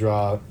at full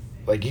draw.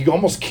 Like, you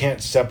almost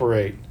can't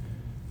separate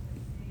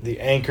the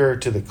anchor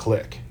to the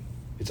click.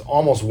 It's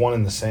almost one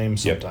and the same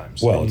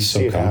sometimes. Well, And it's you see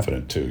so it happen.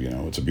 confident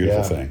too, it's a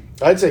beautiful thing.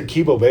 I'd say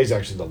Kibo Bay is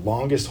actually the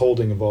longest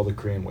holding of all the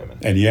Korean women.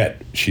 And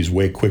yet, she's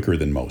way quicker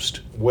than most.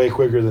 Way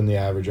quicker than the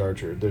average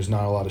archer. There's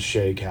not a lot of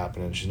shake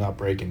happening. She's not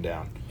breaking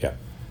down. Yeah.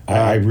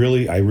 I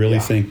really yeah.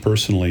 think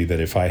personally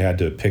that if I had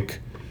to pick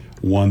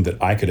one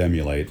that I could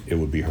emulate, it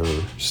would be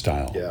her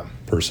style. Yeah.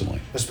 Personally.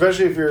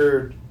 Especially if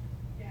you're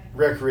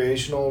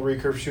recreational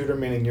recurve shooter,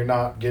 meaning you're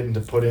not getting to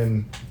put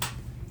in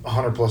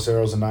 100 plus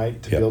arrows a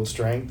night to Yep. build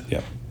strength.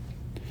 Yep.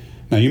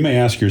 Now you may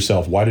ask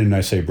yourself, why didn't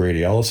I say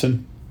Brady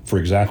Ellison? For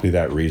exactly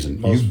that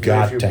reason. Very You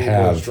got few to people are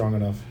have strong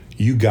enough.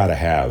 you got to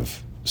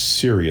have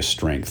serious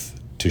strength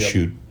to Yep.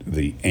 shoot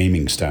the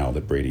aiming style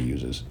that Brady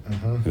uses,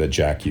 that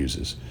Jack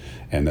uses,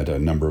 and that a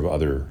number of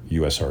other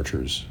U.S.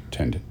 archers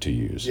tend to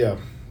use. Yeah.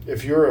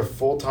 If you're a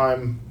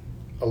full-time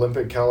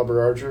Olympic caliber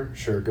archer,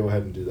 sure, go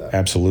ahead and do that.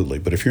 Absolutely.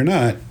 But if you're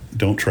not,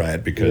 don't try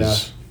it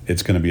because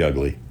it's going to be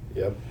ugly.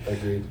 Yep,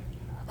 agreed.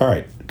 All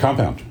right,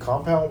 compound.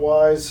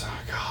 Compound-wise,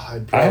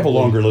 God, I have a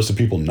longer list of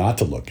people not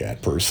to look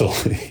at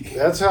personally.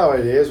 That's how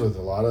it is with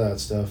a lot of that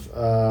stuff.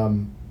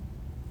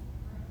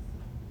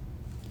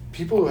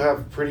 People who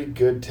have pretty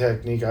good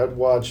technique, I'd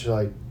watch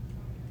like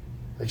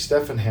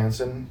Stefan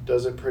Hansen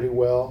does it pretty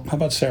well. How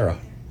about Sarah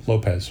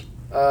Lopez?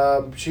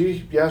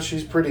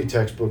 She's pretty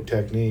textbook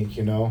technique,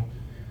 I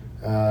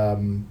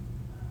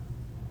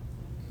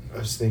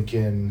was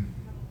thinking,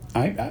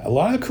 A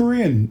lot of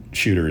Korean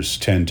shooters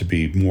tend to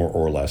be more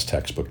or less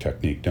textbook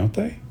technique, don't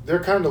they? they're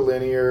kind of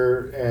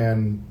linear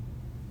and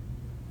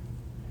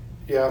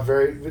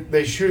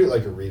they shoot it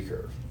like a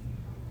recurve.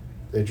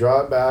 They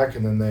draw it back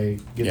and then they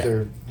get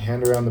their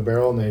hand around the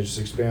barrel and they just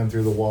expand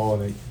through the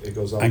wall and it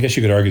goes off. I guess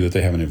you could argue that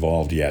they haven't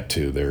evolved yet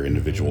to their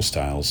individual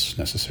styles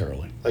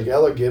necessarily. Like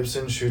Ella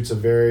Gibson shoots a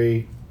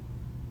very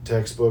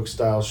textbook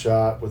style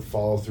shot with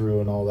follow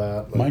through and all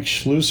that. Like, Mike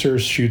Schlusser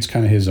shoots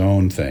kind of his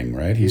own thing,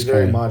 right? he's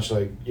very kinda, much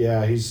like,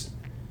 he's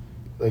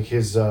like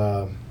his,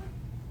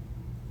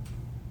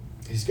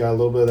 he's got a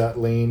little bit of that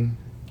lean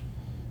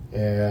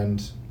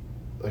and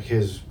like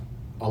his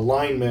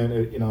alignment,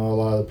 a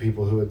lot of the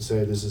people who would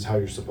say this is how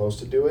you're supposed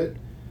to do it,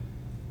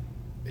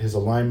 his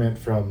alignment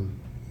from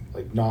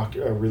like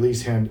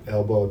release hand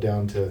elbow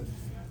down to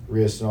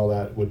wrist and all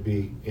that would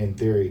be, in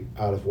theory,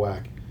 out of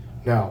whack.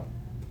 Now,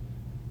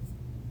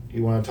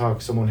 you want to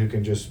talk someone who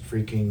can just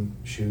freaking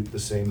shoot the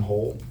same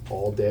hole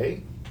all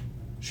day?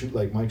 Shoot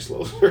like Mike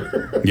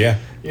Sloser. Yeah.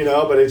 You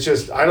know, but it's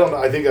just, I don't know.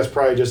 I think that's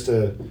probably just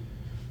a...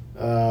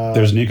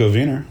 There's Nico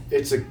Wiener.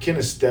 It's a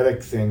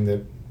kinesthetic thing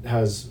that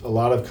has a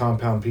lot of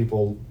compound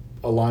people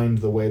aligned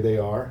the way they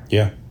are.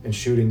 Yeah. And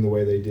shooting the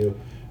way they do.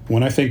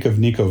 When I think of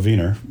Nico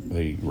Wiener,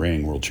 the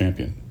reigning world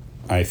champion,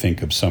 I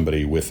think of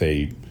somebody with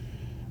a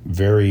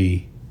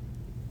very,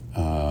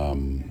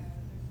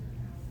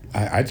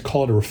 I'd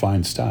call it a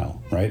refined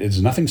style, right?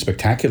 There's nothing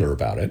spectacular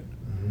about it.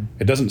 Mm-hmm.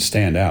 It doesn't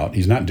stand out.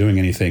 He's not doing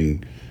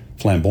anything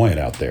flamboyant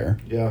out there.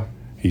 Yeah.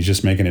 He's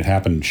just making it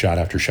happen shot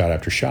after shot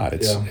after shot.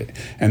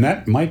 And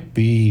that might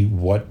be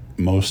what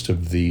most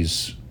of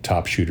these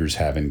top shooters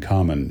have in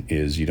common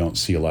is you don't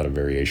see a lot of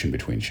variation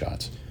between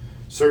shots.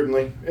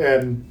 Certainly.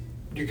 And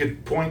you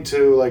could point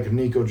to like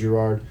Nico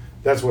Girard.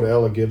 That's what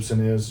Ella Gibson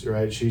is,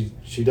 right? She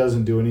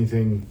doesn't do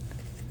anything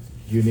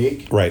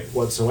unique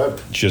whatsoever.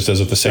 She just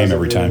does it the same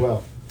every time.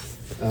 Well.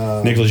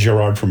 Nicolas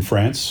Girard from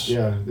France.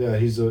 Yeah,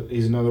 he's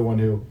another one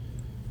who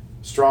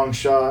strong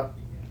shot,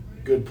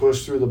 good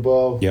push through the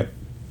bow. Yep.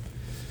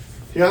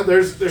 Yeah,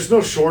 there's no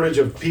shortage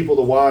of people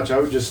to watch. I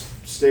would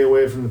just stay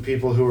away from the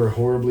people who are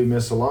horribly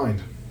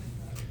misaligned.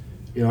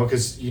 You know,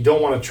 because you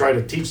don't want to try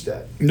to teach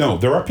that. No,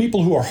 there are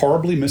people who are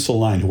horribly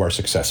misaligned who are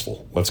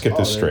successful. Let's get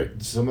this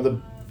straight. Some of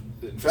the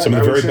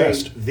very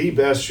best. The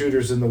best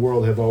shooters in the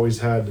world have always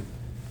had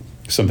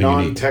something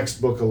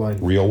non-textbook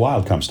alignment. Rio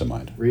Wild comes to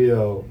mind.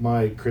 Rio,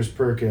 Mike, Chris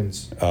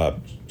Perkins,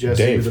 Jesse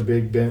Dave. with a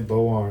big bent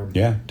bow arm.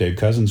 Yeah, Dave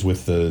Cousins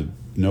with the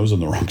nose on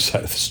the wrong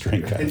side of the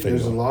string kind of thing.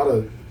 There's a lot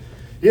of...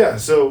 Yeah,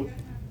 so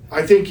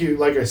I think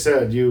like I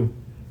said, if you're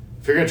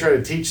going to try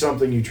to teach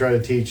something, you try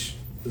to teach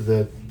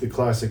the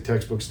classic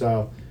textbook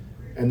style.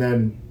 And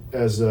then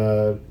as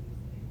a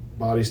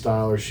body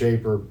style or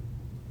shape or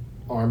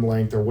arm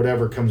length or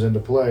whatever comes into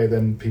play,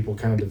 then people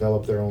kind of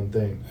develop their own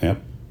thing.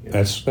 Yep.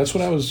 That's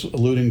what I was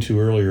alluding to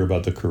earlier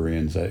about the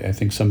Koreans. I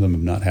think some of them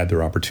have not had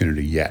their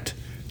opportunity yet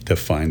to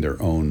find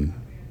their own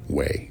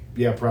way.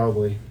 Yeah,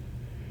 probably.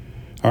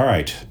 All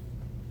right.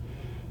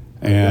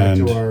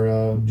 And back to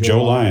our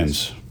Joe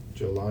Lyons.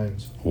 Joe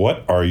Lyons.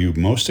 What are you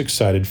most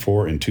excited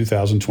for in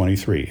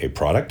 2023? A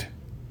product,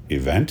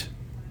 event,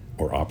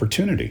 or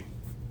opportunity?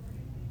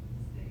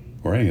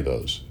 Or any of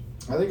those?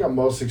 I think I'm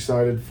most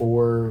excited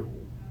for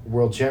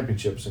World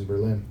Championships in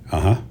Berlin.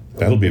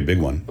 That'll be a big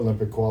one.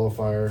 Olympic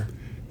qualifier.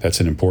 That's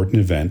an important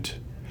event.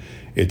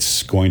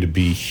 It's going to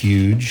be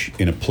huge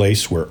in a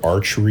place where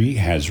archery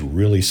has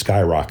really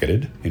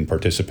skyrocketed in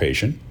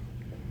participation.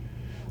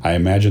 I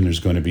imagine there's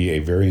going to be a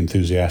very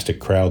enthusiastic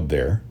crowd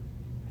there.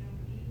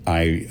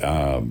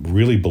 I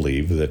really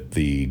believe that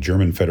the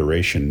German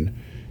Federation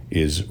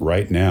is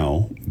right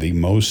now the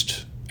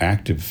most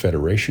active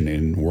federation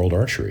in world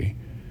archery,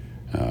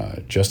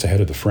 just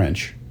ahead of the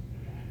French.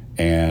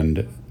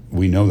 And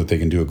we know that they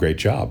can do a great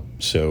job.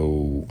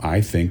 So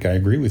I think I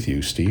agree with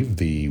you, Steve.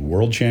 The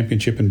World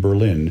Championship in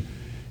Berlin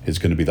is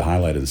going to be the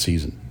highlight of the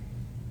season.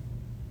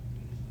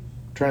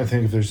 I'm trying to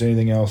think if there's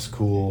anything else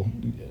cool,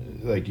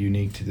 like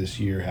unique to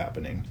this year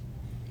happening.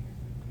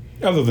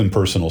 Other than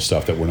personal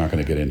stuff that we're not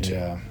going to get into.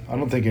 Yeah, I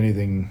don't think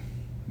anything...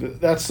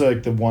 That's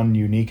like the one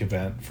unique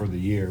event for the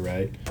year,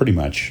 right? Pretty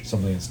much.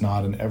 Something that's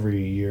not an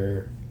every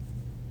year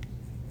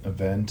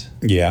event.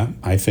 Yeah,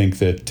 I think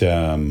that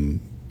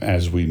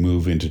as we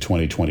move into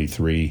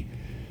 2023,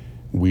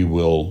 we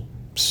will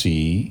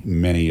see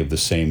many of the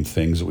same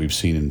things that we've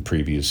seen in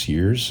previous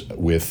years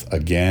with,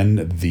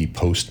 again, the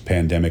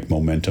post-pandemic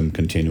momentum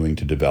continuing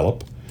to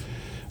develop.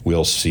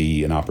 We'll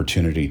see an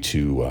opportunity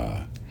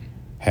to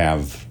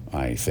have,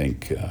 I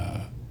think,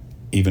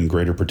 even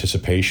greater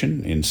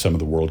participation in some of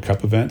the World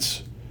Cup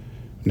events.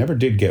 Never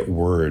did get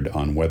word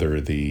on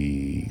whether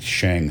the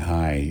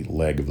Shanghai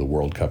leg of the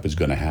World Cup is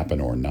going to happen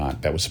or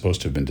not. That was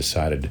supposed to have been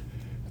decided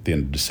at the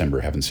end of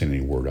December. Haven't seen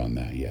any word on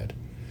that yet.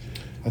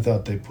 I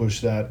thought they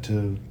pushed that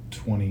to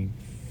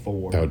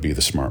 24. That would be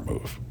the smart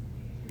move.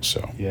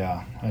 So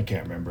yeah, I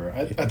can't remember.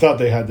 I thought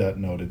they had that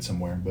noted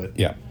somewhere, but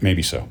yeah,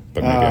 maybe so.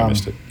 But maybe I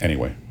missed it.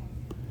 Anyway,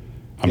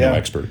 I'm no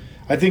expert.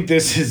 I think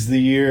this is the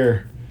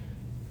year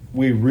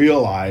we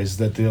realize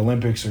that the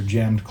Olympics are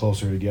jammed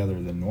closer together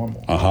than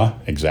normal.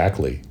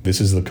 Exactly.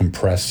 This is the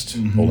compressed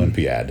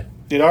Olympiad.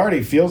 It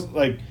already feels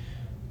like,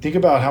 think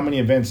about how many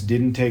events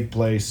didn't take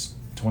place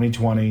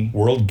 2020,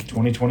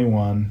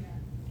 2021,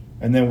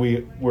 and then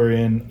we were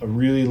in a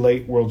really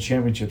late World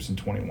Championships in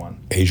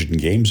 21. Asian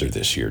Games are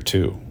this year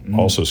too,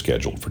 also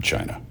scheduled for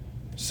China.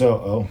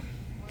 So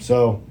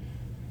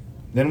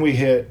then we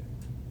hit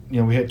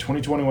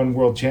 2021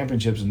 World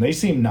Championships, and they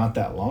seem not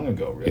that long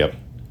ago, really. Yep.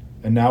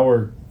 And now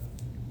we're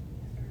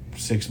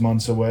 6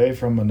 months away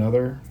from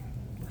another,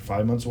 or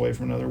 5 months away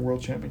from another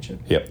World Championship.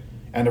 Yep.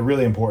 And a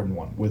really important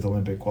one with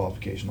Olympic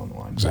qualification on the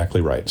line.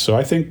 Exactly right. So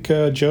I think,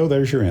 Joe,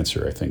 there's your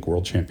answer. I think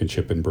World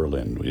Championship in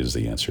Berlin is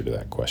the answer to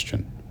that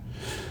question.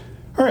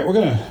 All right, we're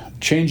going to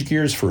change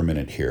gears for a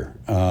minute here.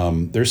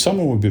 There's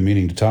someone we've been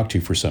meaning to talk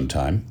to for some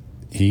time.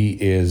 He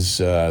is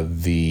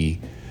the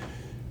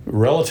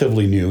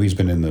relatively new, he's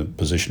been in the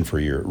position for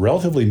a year,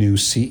 relatively new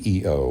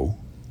CEO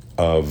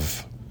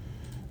of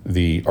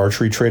the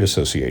Archery Trade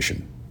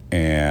Association.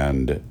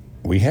 And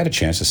we had a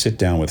chance to sit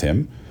down with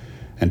him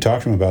and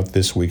talk to him about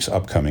this week's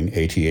upcoming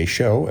ATA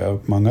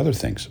show, among other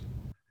things.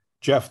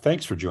 Jeff,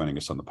 thanks for joining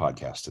us on the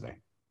podcast today.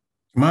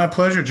 My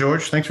pleasure,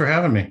 George. Thanks for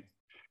having me.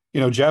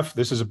 You know, Jeff,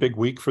 this is a big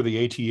week for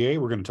the ATA.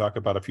 We're going to talk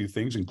about a few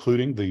things,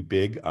 including the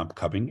big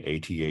upcoming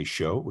ATA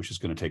show, which is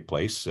going to take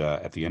place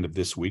at the end of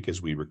this week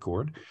as we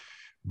record.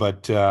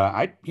 But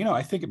I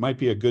think it might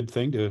be a good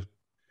thing to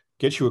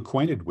get you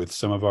acquainted with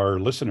some of our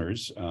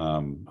listeners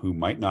who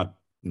might not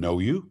know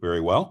you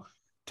very well.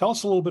 Tell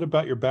us a little bit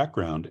about your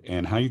background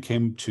and how you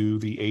came to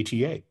the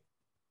ATA.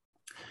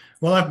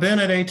 Well, I've been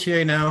at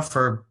ATA now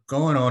for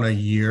going on a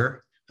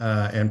year.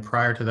 And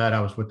prior to that,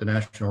 I was with the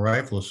National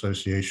Rifle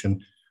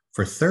Association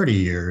for 30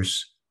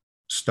 years.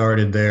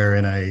 Started there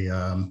in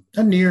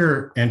a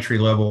near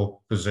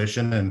entry-level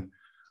position and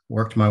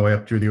worked my way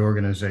up through the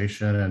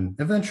organization and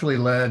eventually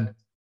led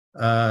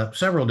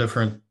several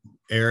different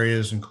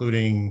areas,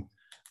 including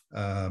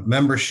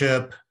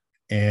membership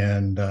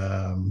and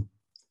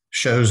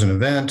shows and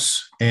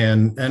events,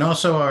 and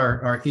also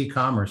our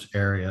e-commerce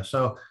area.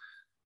 So,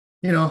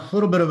 you know, a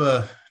little bit of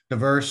a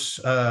diverse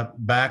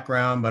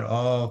background, but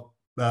all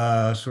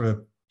sort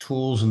of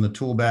tools in the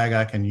tool bag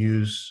I can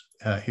use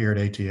here at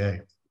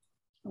ATA.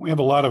 We have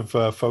a lot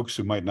of folks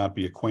who might not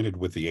be acquainted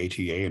with the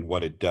ATA and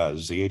what it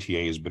does. The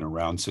ATA has been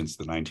around since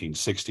the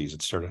 1960s.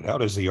 It started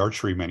out as the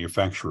Archery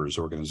Manufacturers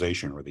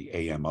Organization, or the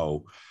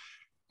AMO.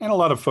 And a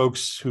lot of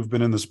folks who've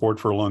been in the sport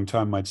for a long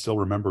time might still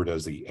remember it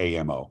as the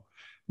AMO.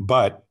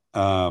 But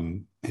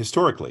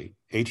historically,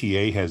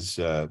 ATA has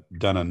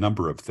done a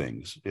number of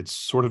things. It's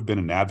sort of been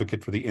an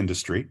advocate for the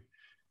industry.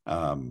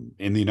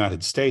 In the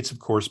United States, of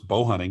course,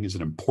 bow hunting is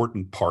an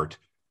important part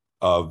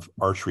of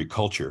archery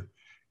culture.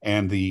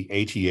 And the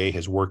ATA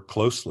has worked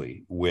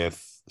closely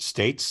with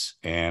states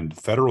and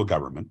federal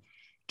government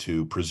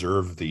to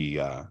preserve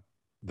the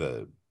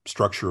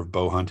structure of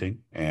bow hunting,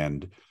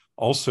 and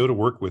also to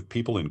work with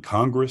people in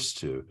Congress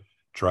to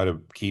try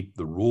to keep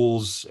the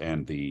rules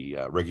and the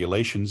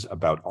regulations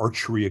about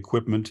archery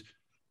equipment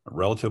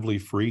relatively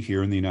free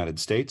here in the United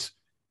States.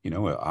 You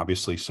know,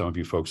 obviously, some of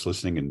you folks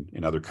listening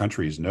in other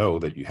countries know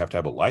that you have to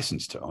have a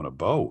license to own a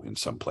bow in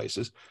some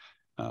places.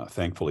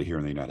 Thankfully, here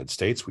in the United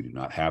States, we do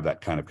not have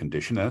that kind of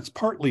condition. And it's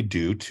partly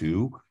due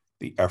to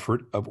the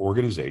effort of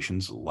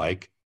organizations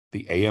like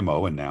the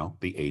AMO and now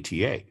the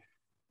ATA.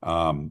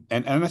 And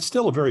that's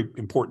still a very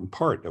important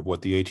part of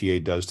what the ATA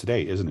does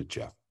today, isn't it,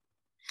 Jeff?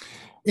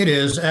 It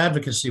is.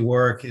 Advocacy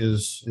work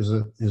is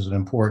an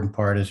important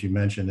part, as you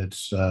mentioned.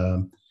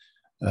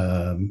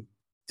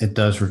 It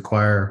does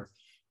require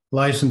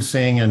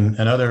licensing and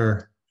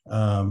other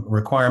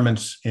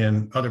requirements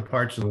in other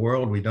parts of the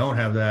world. We don't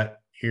have that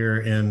here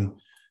in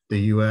the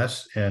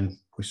U.S., and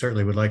we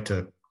certainly would like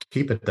to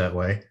keep it that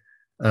way.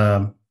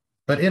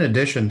 But in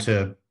addition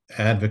to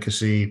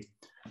advocacy,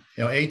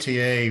 you know,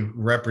 ATA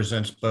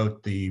represents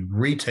both the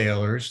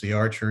retailers, the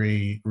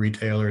archery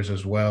retailers,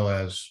 as well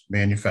as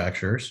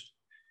manufacturers.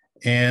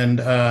 And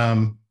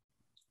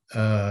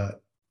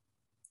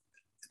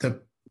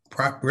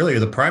really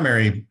the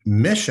primary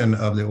mission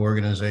of the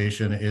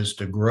organization is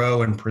to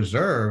grow and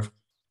preserve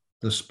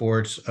the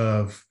sports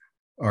of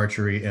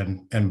archery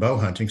and bow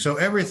hunting. So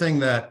everything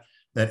that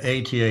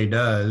ATA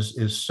does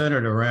is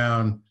centered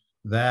around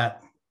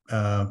that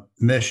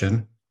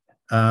mission.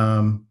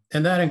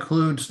 And that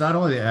includes not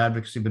only the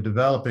advocacy, but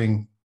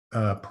developing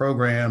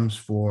programs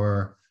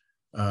for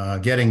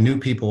getting new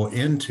people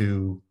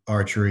into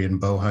archery and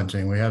bow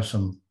hunting. We have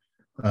some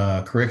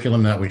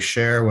curriculum that we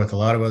share with a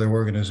lot of other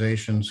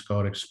organizations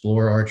called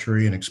Explore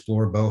Archery and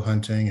Explore Bow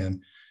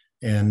Hunting.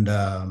 And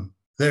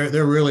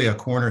they're really a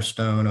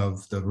cornerstone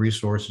of the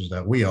resources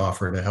that we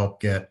offer to help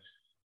get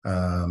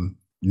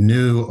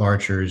new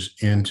archers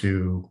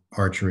into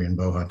archery and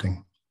bow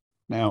hunting.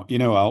 Now, you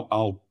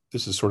know,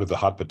 this is sort of the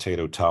hot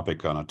potato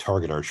topic on a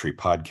Target Archery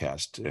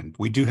podcast. And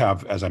we do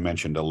have, as I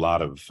mentioned, a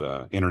lot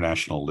of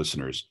international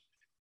listeners,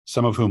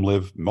 most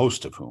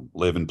of whom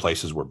live in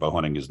places where bow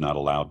hunting is not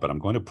allowed. But I'm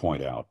going to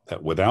point out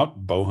that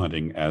without bow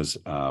hunting as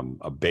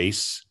a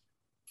base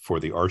for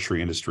the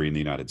archery industry in the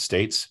United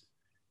States,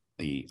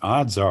 the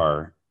odds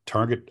are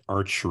target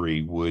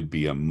archery would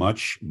be a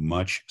much,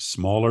 much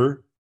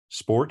smaller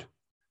sport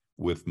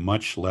with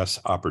much less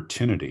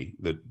opportunity.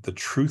 The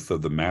truth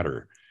of the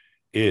matter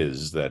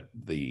is that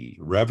the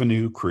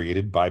revenue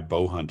created by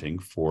bow hunting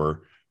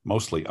for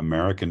mostly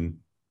American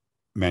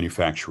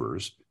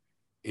manufacturers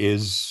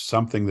is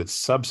something that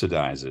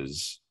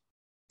subsidizes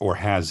or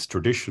has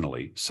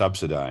traditionally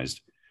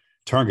subsidized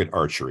target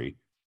archery.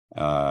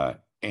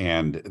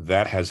 And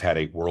that has had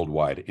a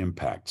worldwide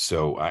impact.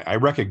 So I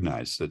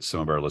recognize that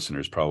some of our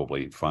listeners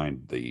probably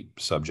find the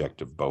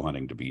subject of bow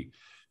hunting to be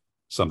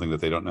something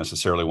that they don't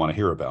necessarily want to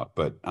hear about.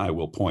 But I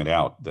will point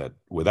out that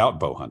without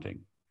bow hunting,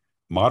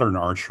 modern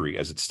archery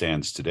as it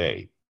stands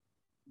today,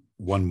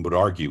 one would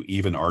argue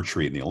even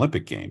archery in the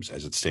Olympic Games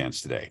as it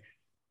stands today,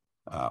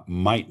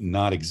 might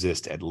not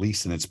exist, at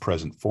least in its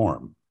present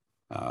form,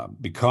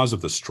 because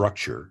of the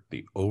structure,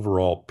 the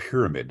overall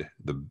pyramid,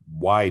 the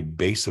wide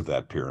base of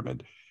that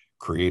pyramid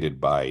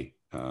created by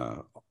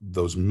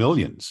those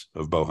millions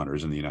of bow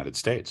hunters in the United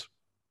States.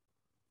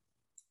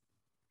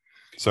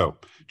 So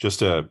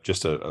just a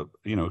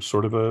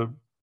sort of a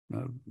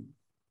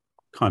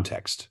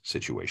context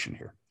situation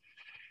here.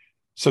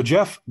 So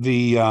Jeff,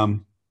 the ATA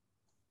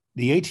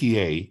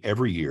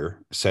every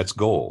year sets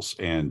goals,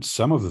 and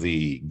some of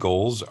the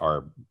goals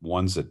are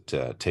ones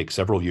that take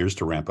several years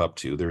to ramp up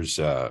to. There's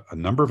a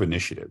number of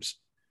initiatives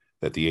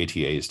that the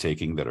ATA is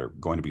taking that are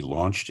going to be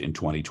launched in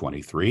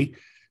 2023.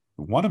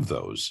 One of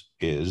those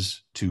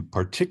is to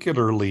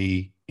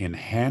particularly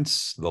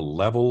enhance the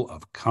level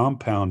of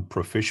compound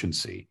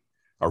proficiency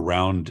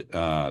around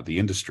the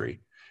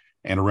industry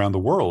and around the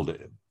world,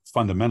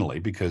 fundamentally,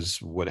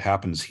 because what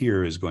happens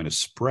here is going to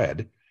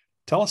spread.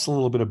 Tell us a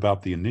little bit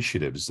about the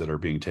initiatives that are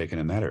being taken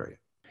in that area.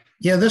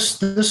 Yeah,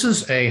 this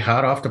is a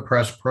hot off the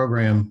press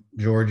program,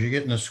 George. You're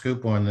getting a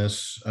scoop on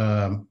this.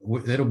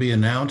 It'll be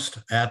announced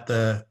at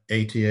the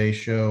ATA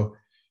show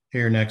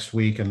here next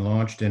week and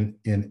launched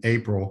in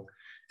April.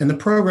 And the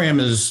program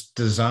is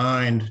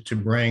designed to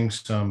bring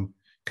some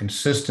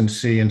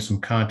consistency and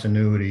some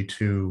continuity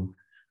to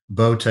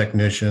bow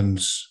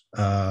technicians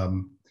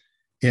on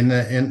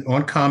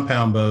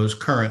compound bows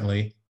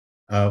currently.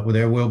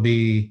 There will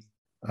be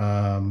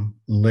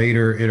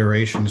later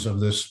iterations of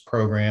this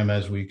program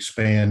as we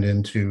expand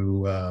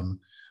into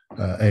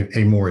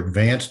a more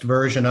advanced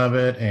version of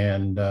it,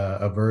 and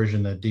a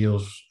version that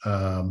deals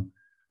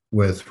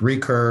with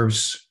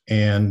recurves.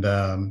 And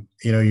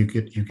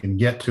you can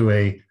get to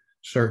a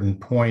certain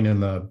point in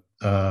the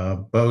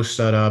bow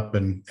setup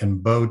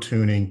and bow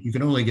tuning. You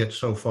can only get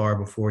so far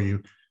before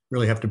you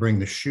really have to bring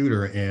the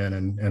shooter in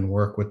and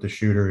work with the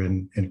shooter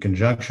in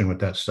conjunction with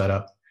that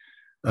setup.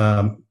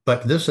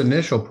 But this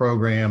initial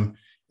program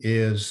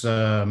is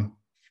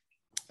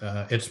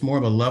it's more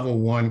of a level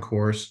 1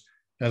 course,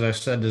 as I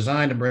said,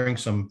 designed to bring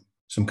some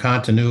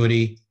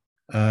continuity.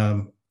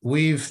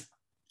 We've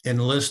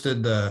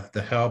enlisted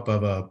the help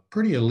of a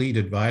pretty elite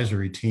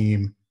advisory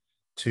team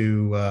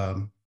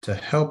to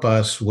help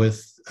us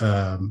with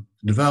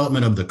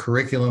development of the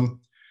curriculum,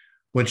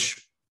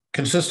 which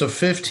consists of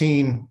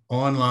 15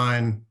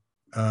 online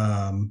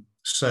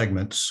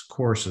segments,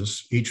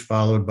 courses, each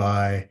followed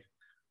by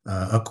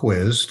a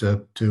quiz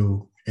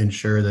to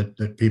ensure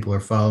that people are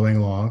following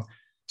along.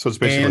 So it's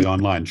basically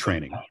online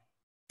training.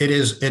 It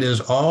is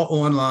all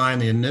online.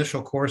 The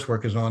initial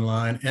coursework is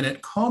online, and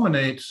it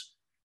culminates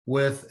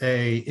with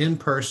a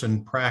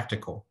in-person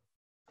practical.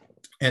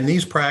 And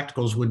these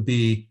practicals would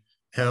be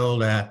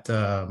held at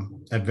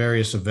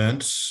various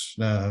events,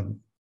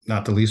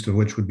 not the least of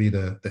which would be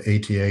the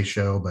ATA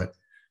show, but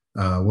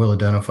we'll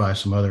identify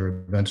some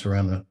other events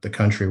around the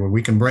country where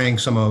we can bring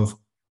some of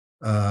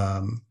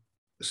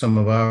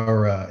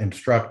our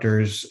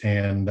instructors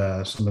and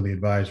some of the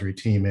advisory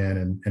team in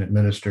and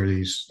administer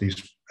these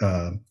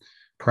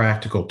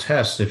practical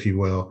tests, if you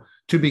will,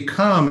 to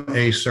become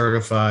an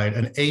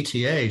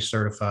ATA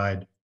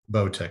certified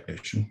bow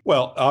technician.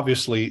 Well,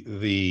 obviously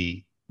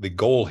the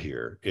goal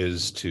here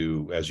is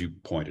to, as you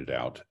pointed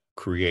out,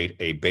 create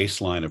a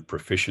baseline of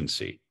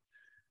proficiency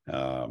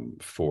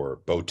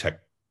for bow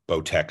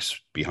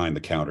techs behind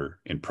the counter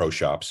in pro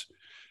shops.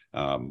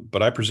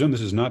 But I presume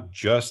this is not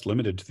just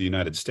limited to the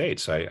United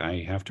States.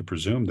 I have to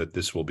presume that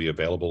this will be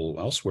available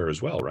elsewhere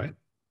as well, right?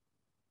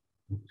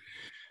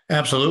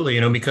 Absolutely.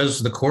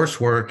 Because the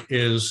coursework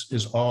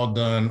is all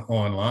done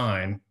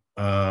online.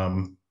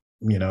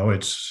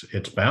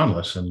 It's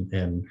boundless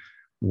in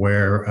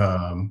where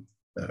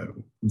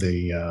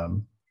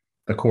the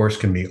course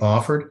can be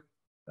offered.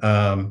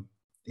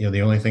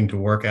 The only thing to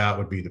work out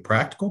would be the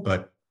practical,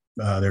 but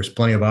there's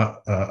plenty of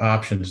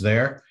options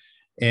there.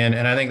 And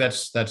I think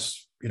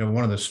that's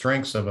one of the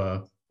strengths of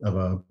a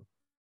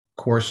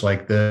course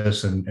like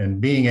this,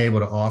 and being able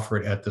to offer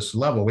it at this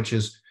level, which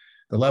is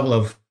the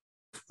level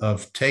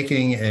of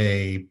taking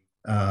an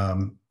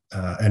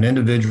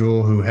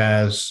individual who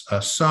has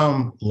a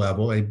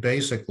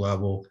basic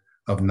level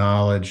of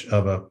knowledge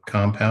of a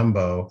compound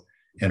bow,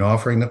 and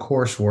offering the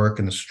coursework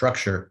and the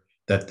structure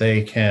that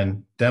they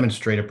can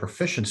demonstrate a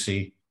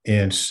proficiency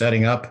in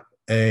setting up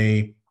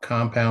a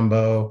compound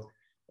bow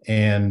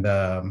and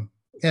the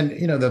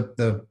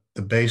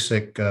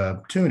basic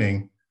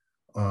tuning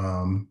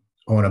on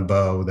a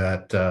bow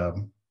that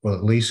will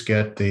at least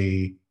get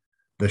the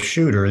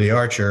shooter, the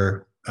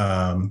archer,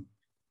 out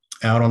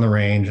on the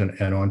range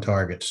and on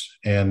targets.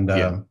 And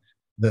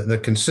the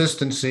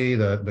consistency,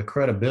 the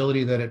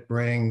credibility that it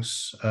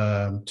brings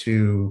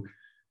to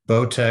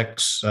bow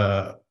techs,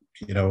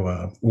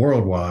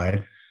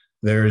 worldwide.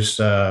 There's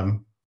a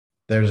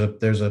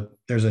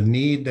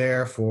need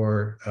there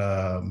for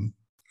a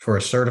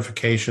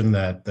certification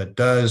that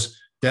does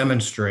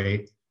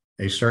demonstrate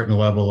a certain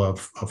level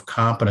of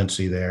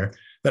competency there,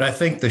 that I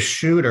think the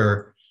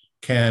shooter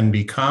can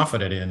be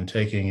confident in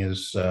taking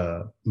his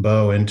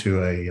bow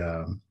into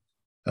an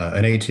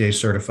ATA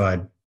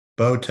certified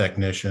bow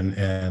technician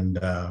and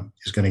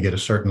is going to get a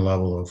certain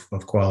level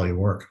of quality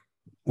work.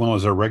 Well,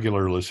 as our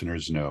regular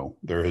listeners know,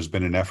 there has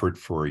been an effort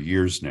for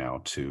years now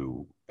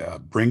to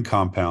bring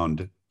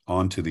compound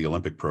onto the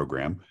Olympic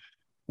program,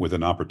 with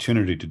an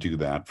opportunity to do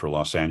that for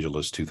Los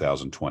Angeles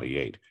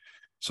 2028.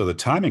 So the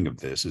timing of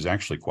this is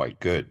actually quite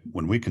good.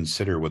 When we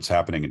consider what's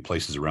happening in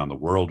places around the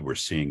world, we're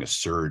seeing a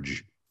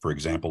surge, for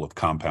example, of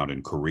compound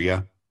in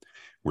Korea.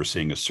 We're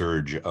seeing a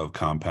surge of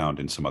compound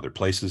in some other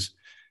places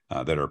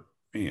that are,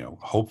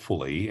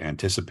 hopefully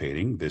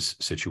anticipating this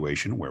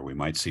situation where we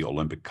might see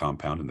Olympic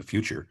compound in the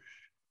future.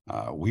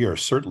 We are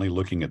certainly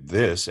looking at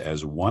this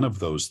as one of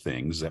those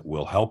things that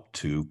will help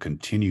to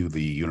continue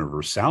the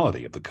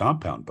universality of the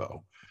compound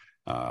bow.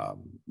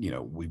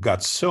 We've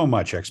got so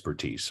much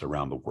expertise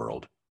around the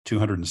world,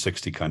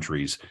 260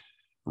 countries.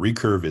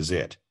 Recurve is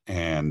it.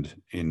 And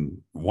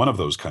in one of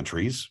those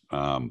countries,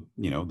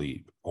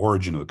 the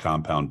origin of the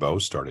compound bow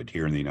started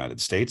here in the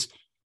United States.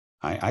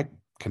 I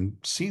can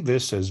see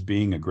this as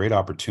being a great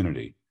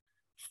opportunity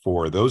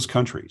for those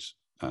countries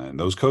and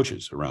those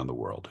coaches around the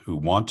world who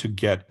want to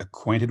get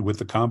acquainted with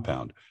the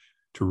compound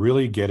to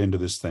really get into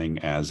this thing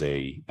as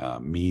a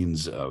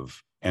means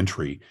of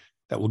entry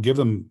that will give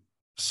them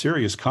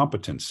serious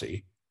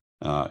competency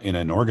in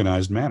an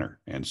organized manner.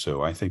 And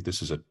so I think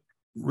this is a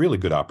really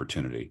good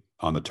opportunity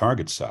on the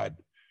Target side,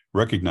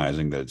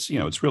 recognizing that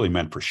it's really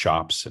meant for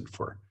shops and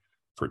for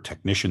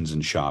technicians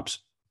in shops.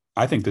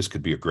 I think this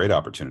could be a great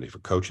opportunity for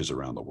coaches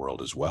around the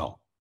world as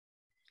well.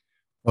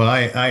 Well,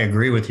 I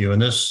agree with you.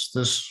 And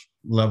this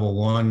level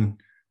one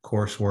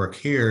coursework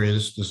here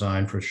is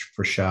designed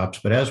for shops.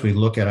 But as we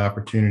look at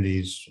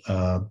opportunities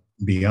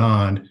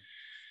beyond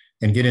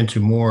and get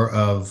into more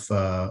of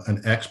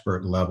an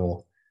expert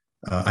level,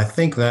 I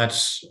think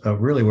that's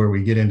really where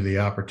we get into the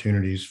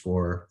opportunities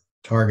for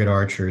target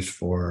archers,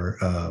 for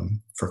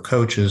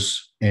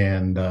coaches,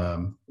 and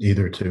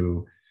either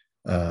to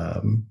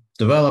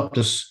develop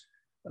this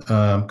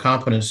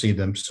competency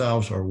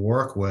themselves or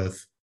work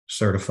with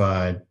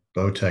certified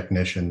bow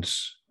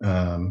technicians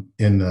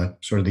in the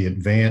sort of the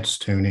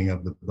advanced tuning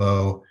of the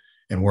bow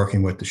and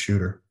working with the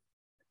shooter.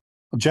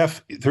 Well,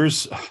 Jeff,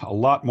 there's a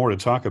lot more to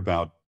talk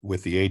about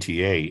with the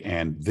ATA,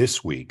 and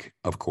this week,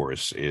 of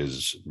course,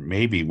 is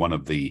maybe one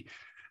of the,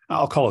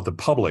 I'll call it the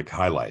public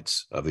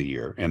highlights of the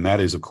year, and that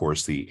is, of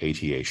course, the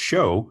ATA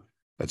show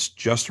that's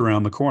just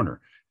around the corner.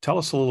 Tell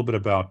us a little bit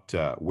about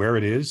where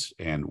it is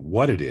and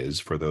what it is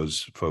for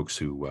those folks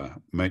who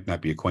might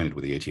not be acquainted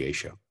with the ATA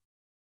show.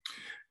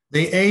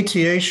 The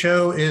ATA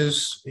show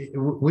is,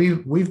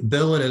 we've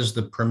billed it as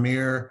the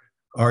premier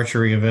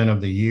archery event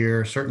of the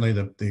year, certainly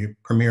the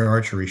premier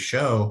archery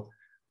show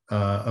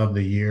of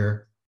the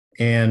year.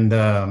 And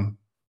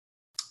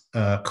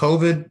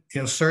COVID,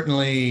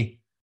 certainly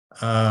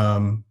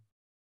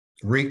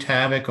wreaked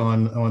havoc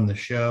on the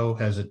show,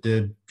 as it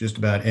did just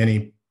about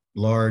any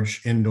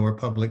large indoor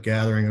public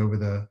gathering over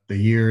the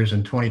years.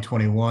 In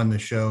 2021, the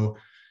show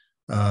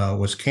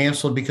was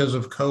canceled because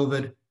of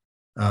COVID.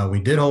 We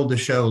did hold the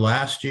show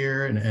last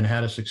year and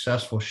had a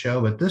successful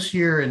show, but this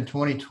year in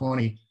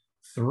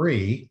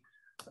 2023,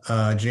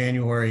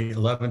 January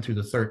 11th through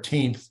the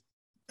 13th,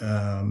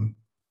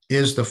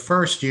 is the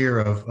first year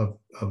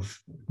of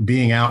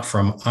being out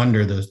from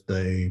under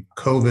the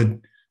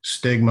COVID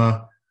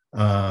stigma.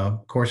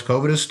 Of course,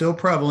 COVID is still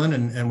prevalent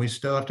and we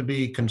still have to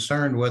be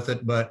concerned with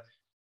it, but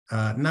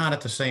not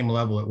at the same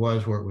level it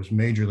was where it was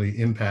majorly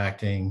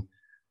impacting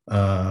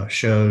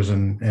shows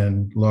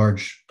and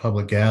large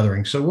public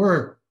gatherings. So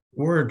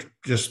we're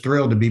just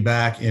thrilled to be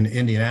back in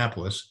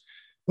Indianapolis,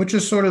 which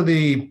is sort of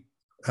the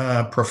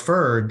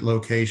preferred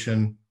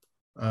location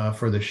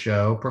for the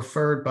show,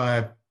 preferred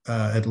by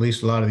at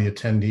least a lot of the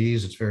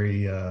attendees. It's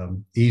very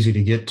easy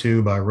to get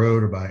to by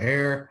road or by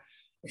air.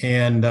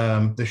 And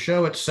the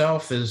show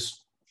itself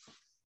is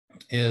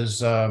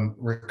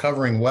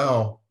recovering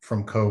well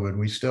from COVID.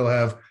 We still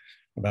have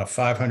about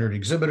 500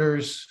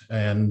 exhibitors,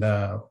 and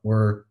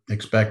we're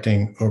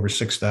expecting over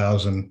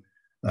 6,000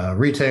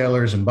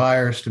 retailers and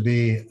buyers to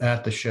be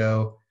at the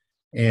show.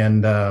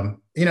 And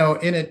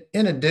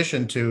in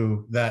addition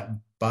to that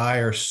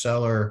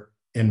buyer-seller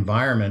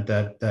environment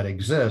that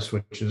exists,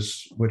 which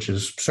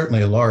is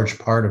certainly a large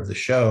part of the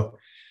show,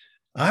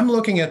 I'm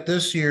looking at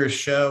this year's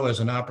show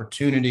as an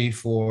opportunity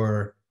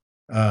for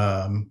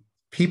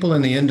people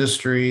in the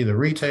industry, the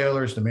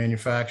retailers, the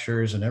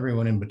manufacturers, and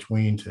everyone in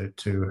between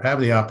to have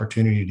the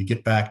opportunity to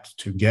get back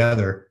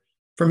together.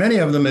 For many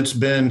of them, it's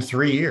been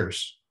 3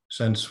 years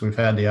since we've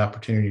had the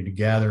opportunity to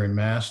gather in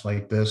mass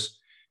like this.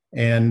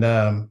 And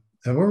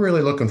we're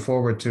really looking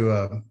forward to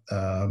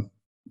a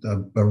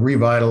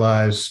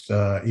revitalized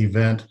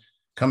event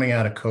coming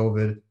out of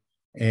COVID.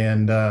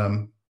 And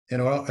it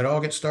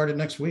all gets started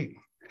next week.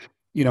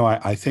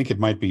 I think it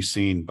might be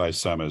seen by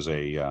some as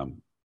a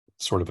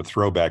sort of a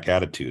throwback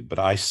attitude, but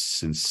I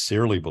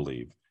sincerely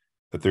believe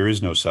that there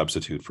is no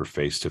substitute for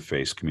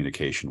face-to-face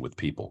communication with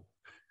people.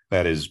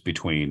 That is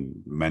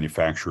between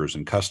manufacturers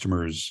and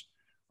customers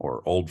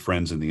or old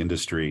friends in the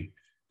industry.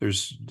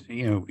 There's,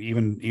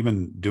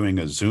 even doing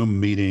a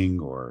Zoom meeting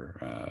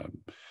or,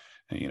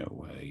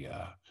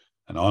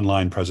 an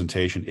online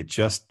presentation, it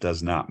just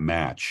does not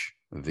match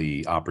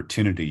the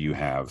opportunity you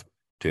have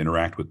to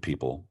interact with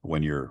people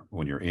when you're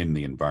in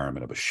the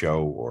environment of a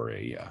show or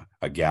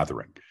a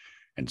gathering.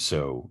 And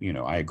so,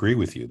 I agree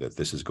with you that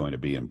this is going to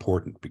be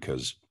important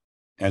because,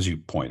 as you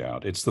point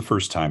out, it's the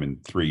first time in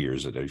 3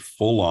 years that a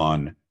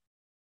full-on,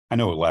 I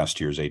know last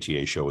year's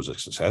ATA show was a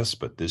success,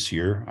 but this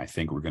year I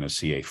think we're going to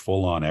see a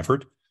full-on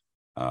effort.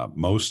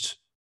 Most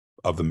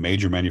of the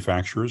major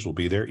manufacturers will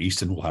be there.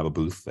 Easton will have a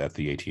booth at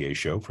the ATA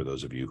show for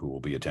those of you who will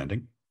be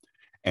attending.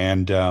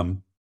 And,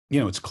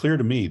 it's clear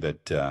to me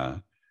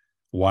that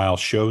while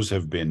shows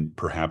have been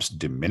perhaps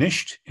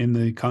diminished in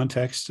the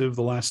context of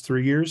the last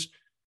 3 years,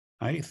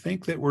 I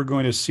think that we're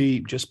going to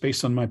see, just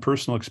based on my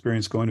personal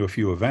experience going to a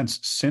few events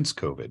since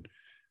COVID,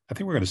 I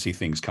think we're going to see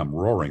things come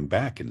roaring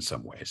back in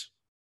some ways.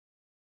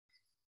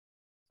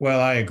 Well,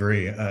 I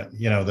agree.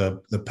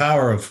 The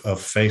power of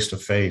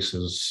face-to-face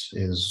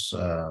is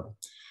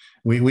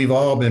we've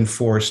all been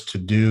forced to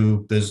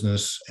do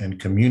business and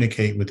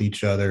communicate with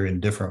each other in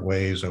different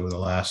ways over the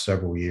last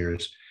several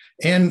years,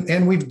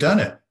 and we've done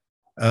it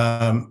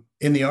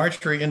in the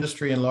archery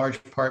industry in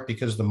large part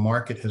because the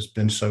market has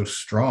been so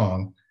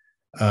strong.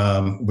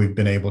 We've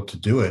been able to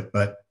do it,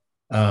 but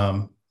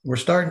we're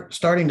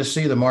starting to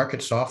see the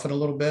market soften a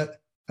little bit.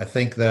 I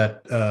think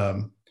that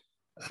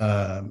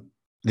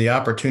the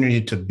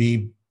opportunity to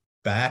be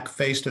back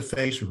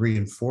face-to-face,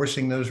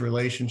 reinforcing those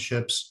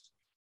relationships,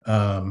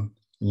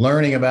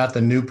 learning about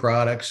the new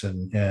products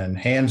and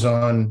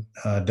hands-on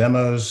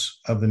demos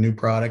of the new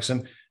products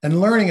and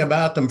learning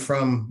about them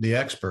from the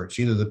experts,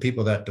 either the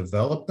people that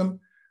develop them,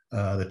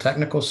 the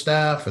technical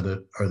staff or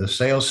the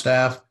sales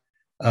staff,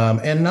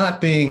 and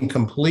not being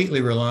completely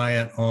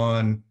reliant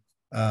on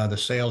the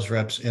sales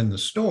reps in the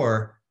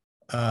store.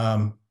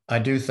 I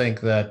do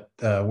think that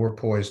we're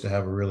poised to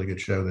have a really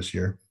good show this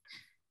year.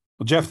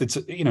 Well, Jeff,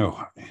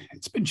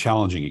 it's been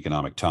challenging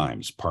economic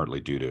times,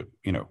 partly due to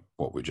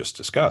what we just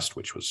discussed,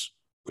 which was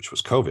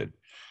COVID,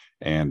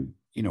 and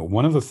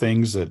one of the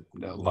things that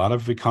a lot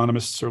of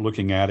economists are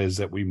looking at is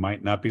that we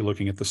might not be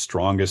looking at the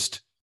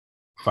strongest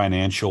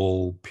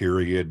financial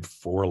period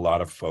for a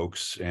lot of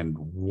folks. And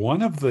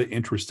one of the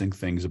interesting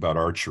things about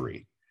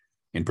archery,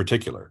 in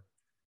particular,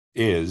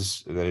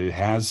 is that it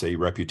has a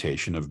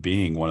reputation of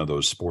being one of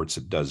those sports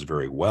that does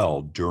very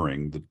well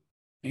during the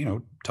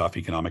tough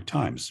economic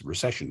times,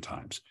 recession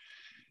times.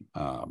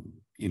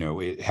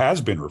 It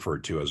has been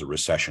referred to as a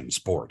recession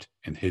sport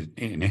in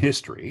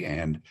history,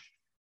 and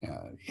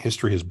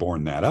history has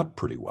borne that up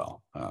pretty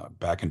well.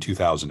 Back in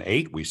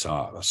 2008, we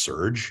saw a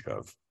surge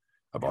of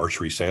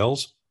archery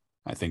sales.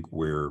 I think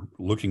we're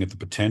looking at the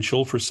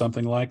potential for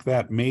something like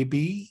that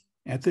maybe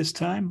at this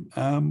time.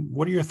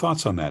 What are your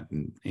thoughts on that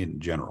in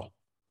general?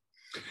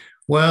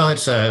 Well,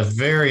 it's a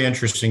very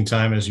interesting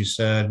time, as you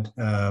said.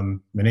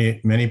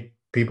 Many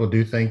people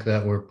do think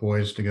that we're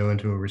poised to go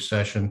into a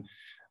recession.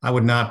 I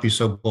would not be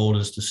so bold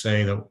as to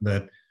say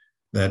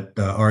that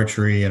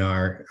archery in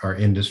our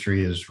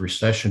industry is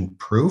recession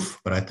proof,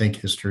 but I think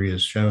history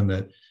has shown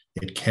that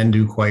it can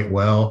do quite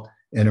well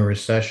in a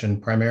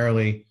recession,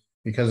 primarily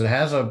because it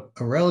has a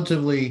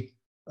relatively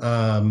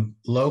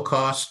low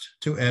cost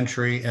to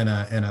entry and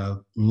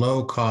a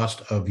low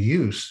cost of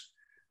use.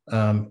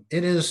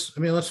 It is,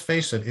 let's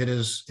face it, it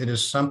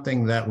is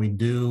something that we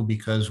do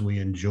because we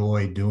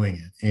enjoy doing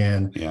it.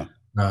 And yeah.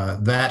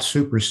 That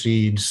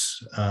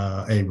supersedes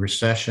a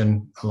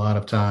recession a lot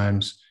of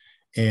times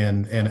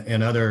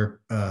and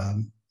other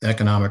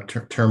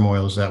economic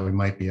turmoils that we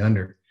might be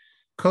under.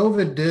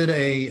 COVID did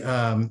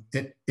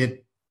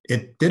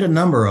it did a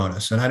number on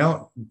us, and I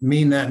don't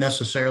mean that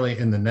necessarily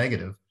in the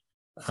negative.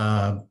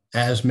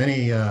 As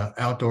many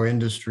outdoor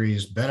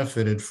industries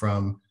benefited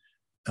from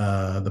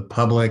the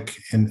public,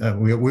 and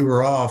we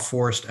were all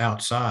forced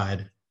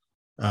outside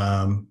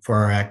for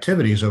our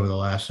activities over the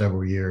last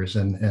several years,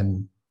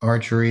 and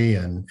archery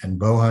and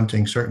bow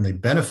hunting certainly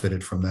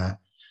benefited from that.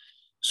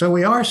 So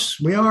we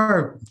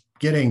are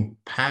getting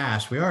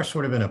past, we are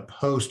sort of in a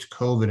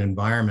post-COVID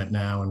environment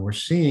now, and we're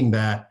seeing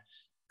that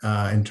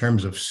in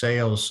terms of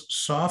sales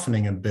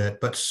softening a bit,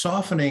 but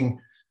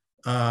softening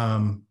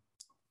on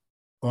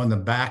the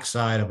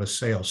backside of a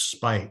sales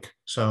spike.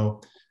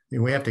 So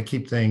we have to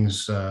keep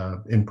things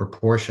in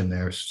proportion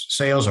there.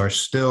 Sales are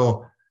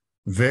still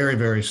very,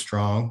 very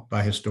strong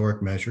by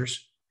historic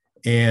measures.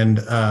 And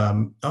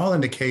all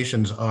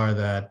indications are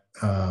that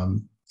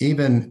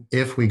even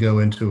if we go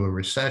into a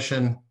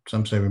recession,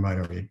 some say we might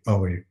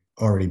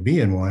already be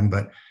in one,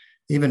 but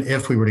even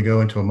if we were to go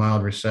into a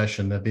mild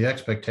recession, that the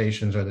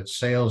expectations are that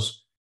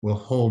sales will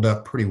hold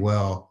up pretty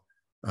well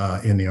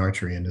in the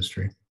archery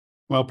industry.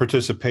 Well,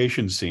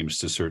 participation seems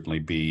to certainly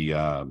be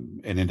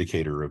an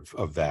indicator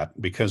of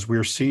that, because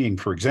we're seeing,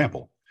 for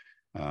example,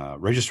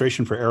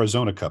 registration for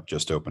Arizona Cup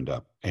just opened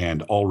up,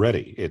 and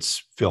already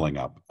it's filling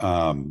up.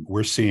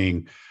 We're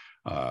seeing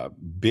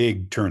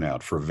big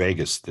turnout for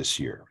Vegas this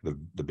year,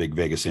 the big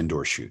Vegas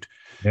indoor shoot.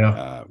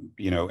 Yeah.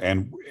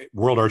 And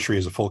World Archery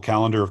has a full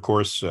calendar, of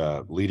course,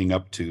 leading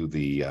up to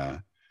the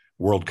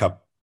World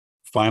Cup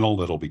final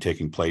that'll be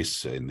taking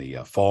place in the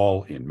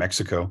fall in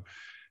Mexico.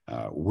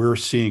 We're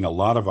seeing a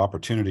lot of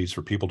opportunities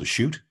for people to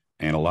shoot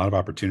and a lot of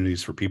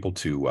opportunities for people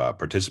to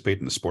participate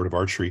in the sport of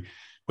archery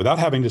without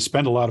having to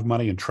spend a lot of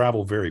money and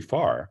travel very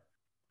far.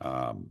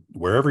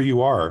 Wherever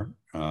you are,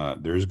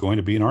 there's going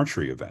to be an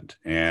archery event.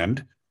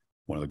 And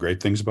one of the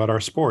great things about our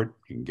sport,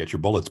 you can get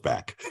your bullets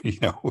back. We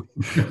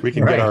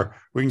can Right.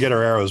 get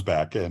our arrows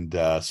back, and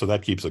so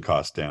that keeps the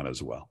cost down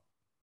as well.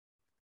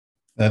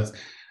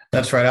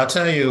 That's right. I'll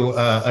tell you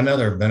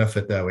another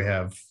benefit that we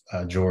have,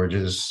 George,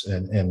 is,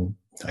 and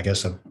I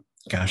guess a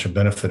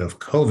benefit of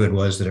COVID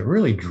was that it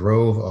really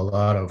drove a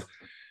lot of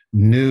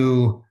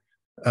new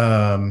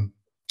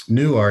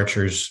new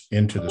archers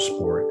into the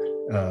sport.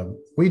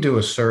 We do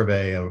a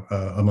survey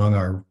among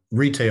our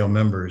retail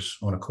members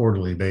on a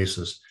quarterly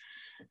basis,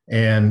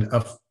 and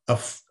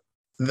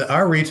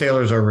our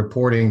retailers are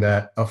reporting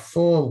that a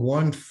full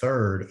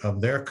 1/3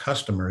 of their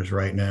customers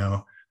right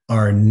now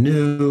are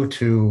new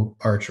to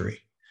archery.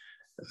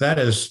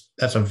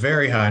 That's a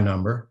very high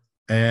number,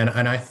 and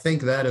I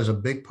think that is a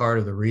big part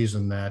of the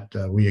reason that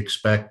we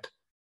expect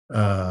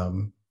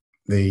the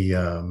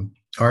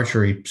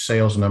archery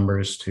sales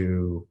numbers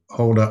to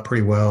hold up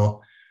pretty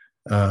well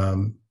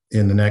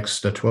in the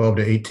next 12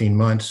 to 18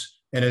 months.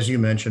 And as you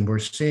mentioned, we're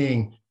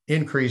seeing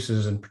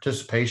increases in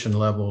participation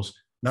levels,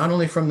 not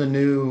only from the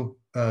new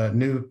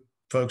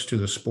folks to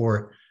the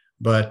sport,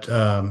 but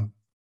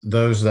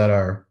those that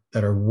are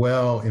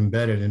well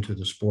embedded into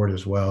the sport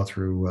as well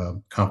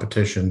through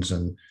competitions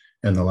and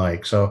the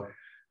like. So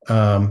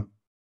I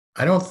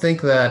don't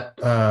think that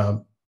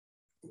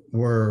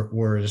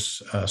we're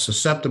as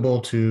susceptible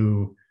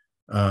to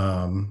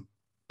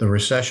the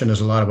recession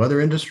as a lot of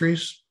other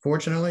industries,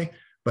 fortunately.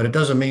 But it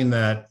doesn't mean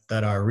that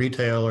our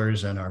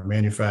retailers and our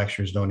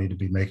manufacturers don't need to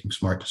be making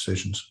smart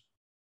decisions.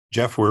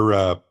 Jeff,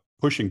 we're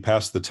pushing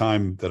past the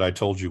time that I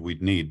told you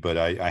we'd need, but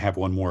I have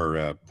one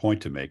more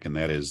point to make, and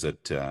that is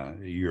that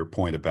your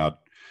point about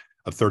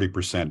a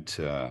 30%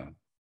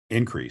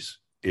 increase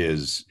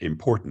is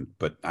important.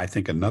 But I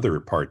think another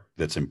part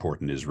that's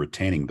important is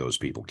retaining those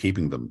people,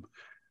 keeping them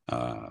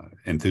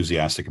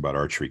enthusiastic about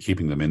archery,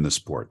 keeping them in the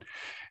sport.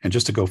 And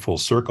just to go full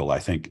circle, I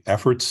think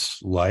efforts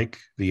like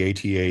the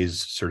ATA's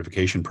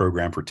certification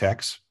program for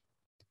techs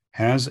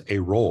has a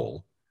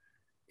role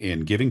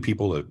in giving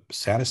people a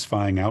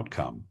satisfying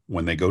outcome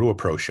when they go to a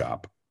pro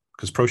shop,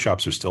 because pro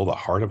shops are still the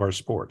heart of our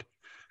sport,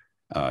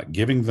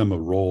 giving them a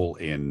role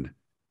in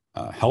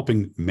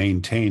helping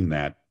maintain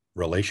that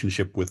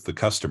relationship with the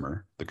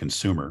customer, the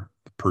consumer,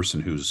 the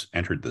person who's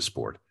entered the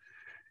sport.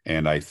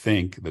 And I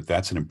think that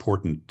that's an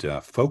important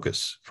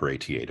focus for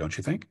ATA, don't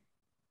you think?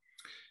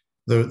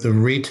 The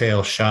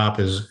retail shop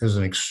is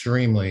an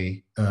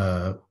extremely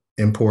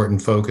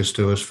important focus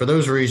to us for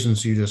those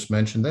reasons you just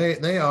mentioned.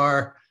 They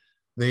are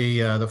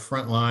the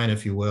front line,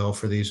 if you will,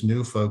 for these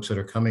new folks that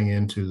are coming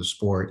into the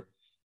sport,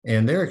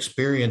 and their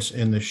experience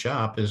in the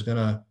shop is going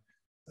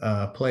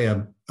to play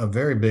a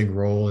very big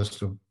role as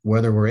to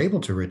whether we're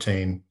able to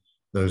retain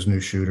those new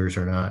shooters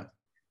or not.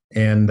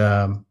 And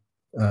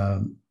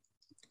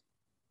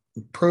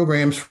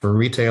programs for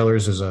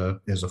retailers is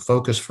a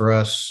focus for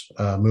us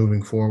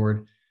moving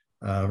forward.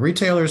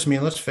 Retailers, I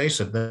mean, let's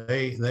face it,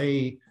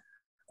 they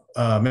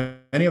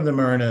many of them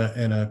are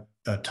in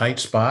a tight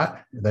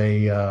spot.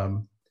 They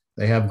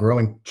have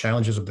growing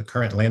challenges of the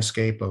current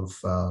landscape of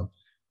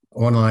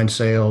online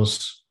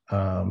sales.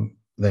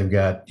 They've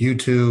got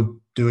YouTube,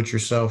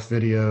 do-it-yourself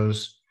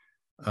videos,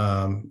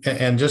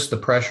 and just the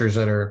pressures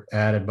that are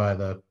added by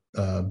the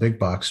big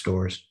box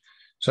stores.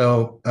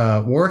 So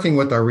working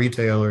with our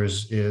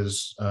retailers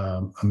is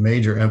a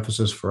major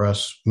emphasis for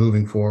us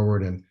moving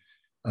forward, and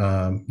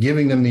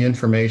giving them the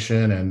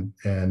information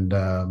and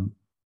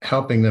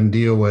helping them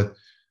deal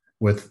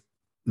with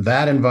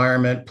that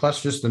environment,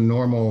 plus just the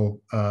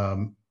normal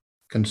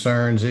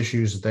concerns,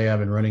 issues that they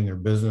have in running their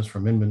business,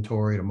 from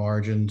inventory to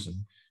margins and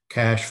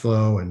cash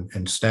flow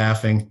and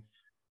staffing.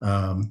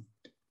 ATA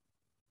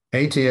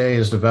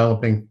is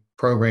developing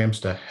programs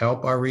to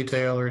help our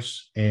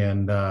retailers,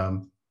 and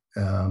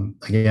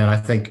again, I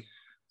think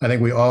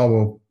we all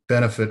will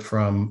benefit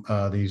from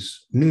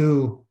these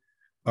new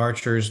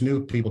archers,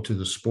 new people to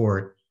the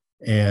sport,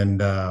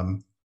 and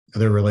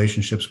their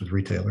relationships with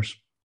retailers.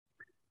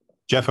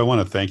 Jeff, I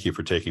want to thank you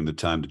for taking the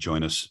time to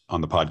join us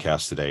on the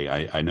podcast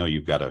today. I know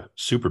you've got a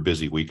super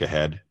busy week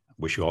ahead.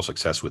 Wish you all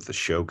success with the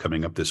show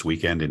coming up this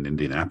weekend in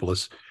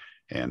Indianapolis.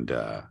 And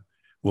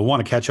we'll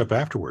want to catch up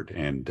afterward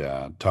and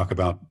talk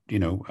about,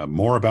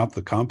 more about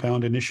the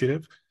Compound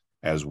Initiative,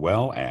 as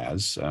well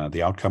as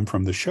the outcome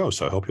from the show.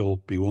 So I hope you'll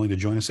be willing to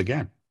join us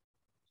again.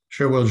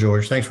 Sure will,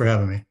 George. Thanks for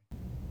having me.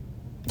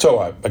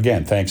 So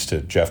again, thanks to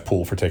Jeff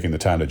Poole for taking the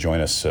time to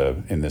join us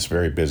in this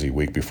very busy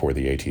week before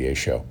the ATA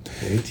show.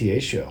 The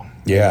ATA show.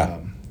 Yeah.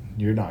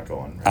 You're not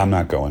going, right? I'm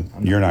not going.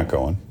 You're not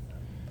going.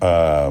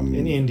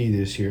 In Indy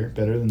this year,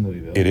 better than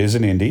Louisville. It is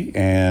in Indy,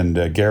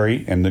 and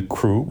Gary and the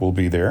crew will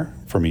be there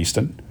from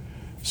Easton.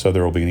 So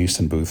there will be an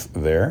Easton booth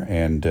there,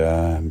 and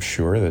I'm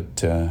sure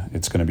that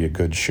it's going to be a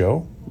good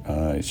show.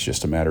 It's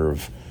just a matter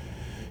of,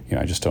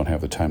 I just don't have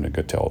the time to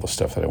get to all the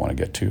stuff that I want to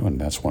get to, and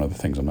that's one of the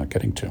things I'm not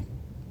getting to.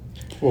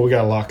 Well, we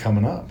got a lot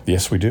coming up.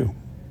 Yes, we do.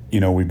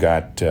 We've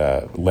got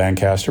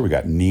Lancaster. We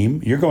got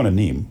Nîmes. You're going to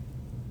Nîmes.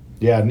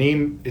 Yeah,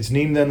 Nîmes. It's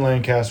Nîmes, then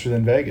Lancaster,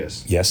 then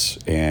Vegas. Yes,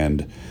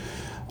 and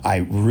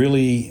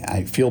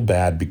I feel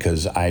bad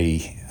because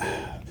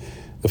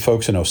the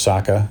folks in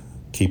Osaka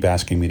keep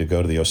asking me to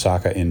go to the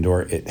Osaka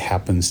indoor. It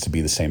happens to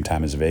be the same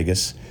time as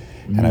Vegas,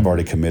 and I've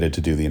already committed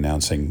to do the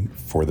announcing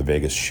for the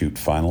Vegas shoot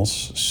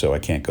finals, so I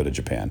can't go to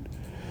Japan,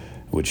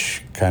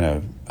 which kind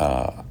of,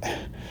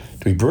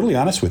 to be brutally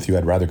honest with you,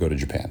 I'd rather go to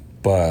Japan,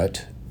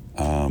 but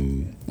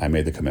I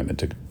made the commitment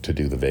to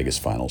do the Vegas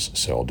finals,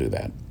 so I'll do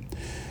that.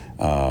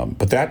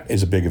 But that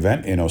is a big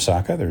event in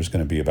Osaka. There's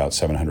going to be about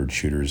 700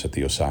 shooters at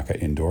the Osaka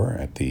indoor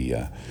at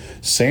the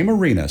same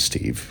arena,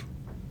 Steve,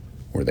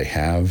 where they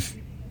have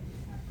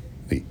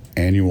the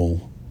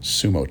annual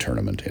sumo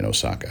tournament in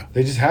Osaka.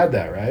 They just had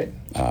that, right?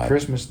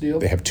 Christmas deal?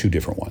 They have two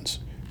different ones.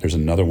 There's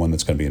another one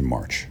that's going to be in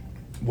March.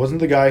 Wasn't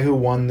the guy who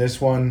won this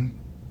one,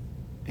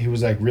 he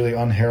was like really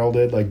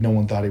unheralded, like no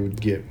one thought he would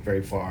get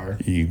very far?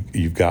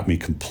 You've got me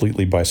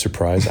completely by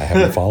surprise. I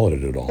haven't followed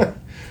it at all.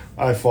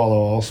 I follow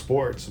all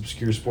sports,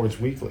 Obscure Sports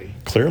Weekly.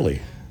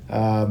 Clearly.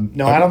 I don't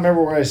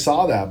remember where I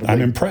saw that, but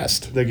I'm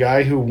impressed. The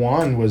guy who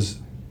won was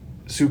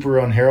super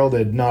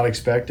unheralded, not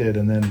expected,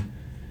 and then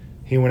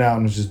he went out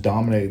and was just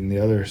dominating the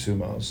other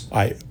sumos.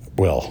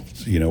 Well,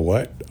 you know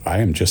what? I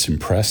am just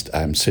impressed.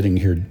 I'm sitting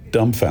here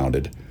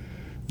dumbfounded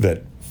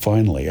that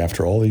finally,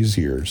 after all these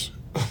years,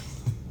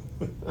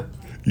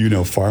 you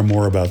know far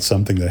more about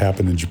something that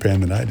happened in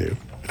Japan than I do.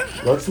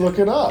 Let's look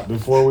it up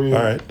before we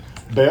all right.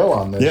 bail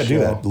on this. Yeah, show. do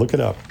that. Look it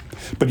up.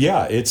 But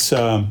yeah, it's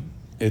going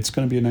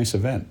to be a nice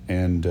event,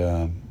 and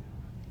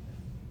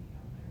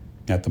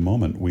at the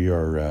moment we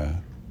are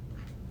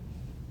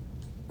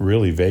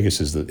really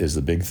Vegas is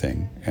the big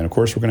thing, and of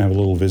course we're going to have a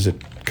little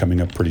visit coming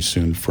up pretty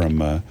soon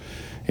from a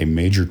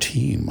major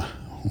team,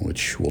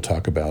 which we'll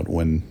talk about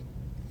when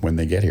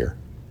they get here.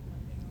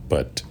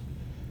 But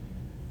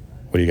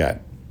what do you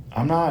got?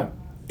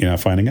 You're not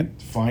finding it?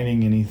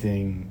 Finding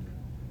anything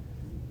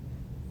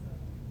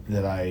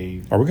that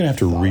I... Are we going to have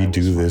to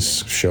redo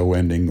this show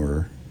ending,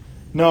 or...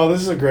 No,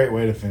 this is a great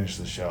way to finish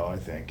the show, I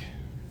think.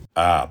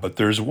 But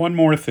there's one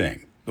more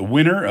thing. The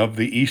winner of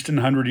the Easton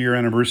 100-year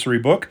anniversary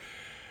book,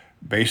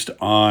 based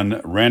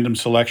on random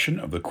selection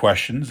of the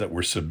questions that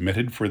were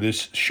submitted for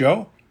this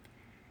show,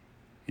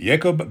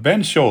 Jakob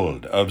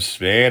Benshold of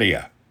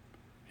Sverige.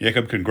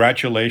 Jakob,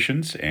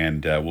 congratulations,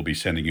 and we'll be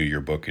sending you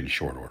your book in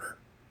short order.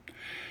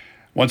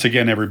 Once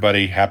again,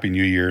 everybody, Happy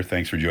New Year.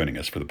 Thanks for joining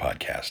us for the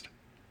podcast.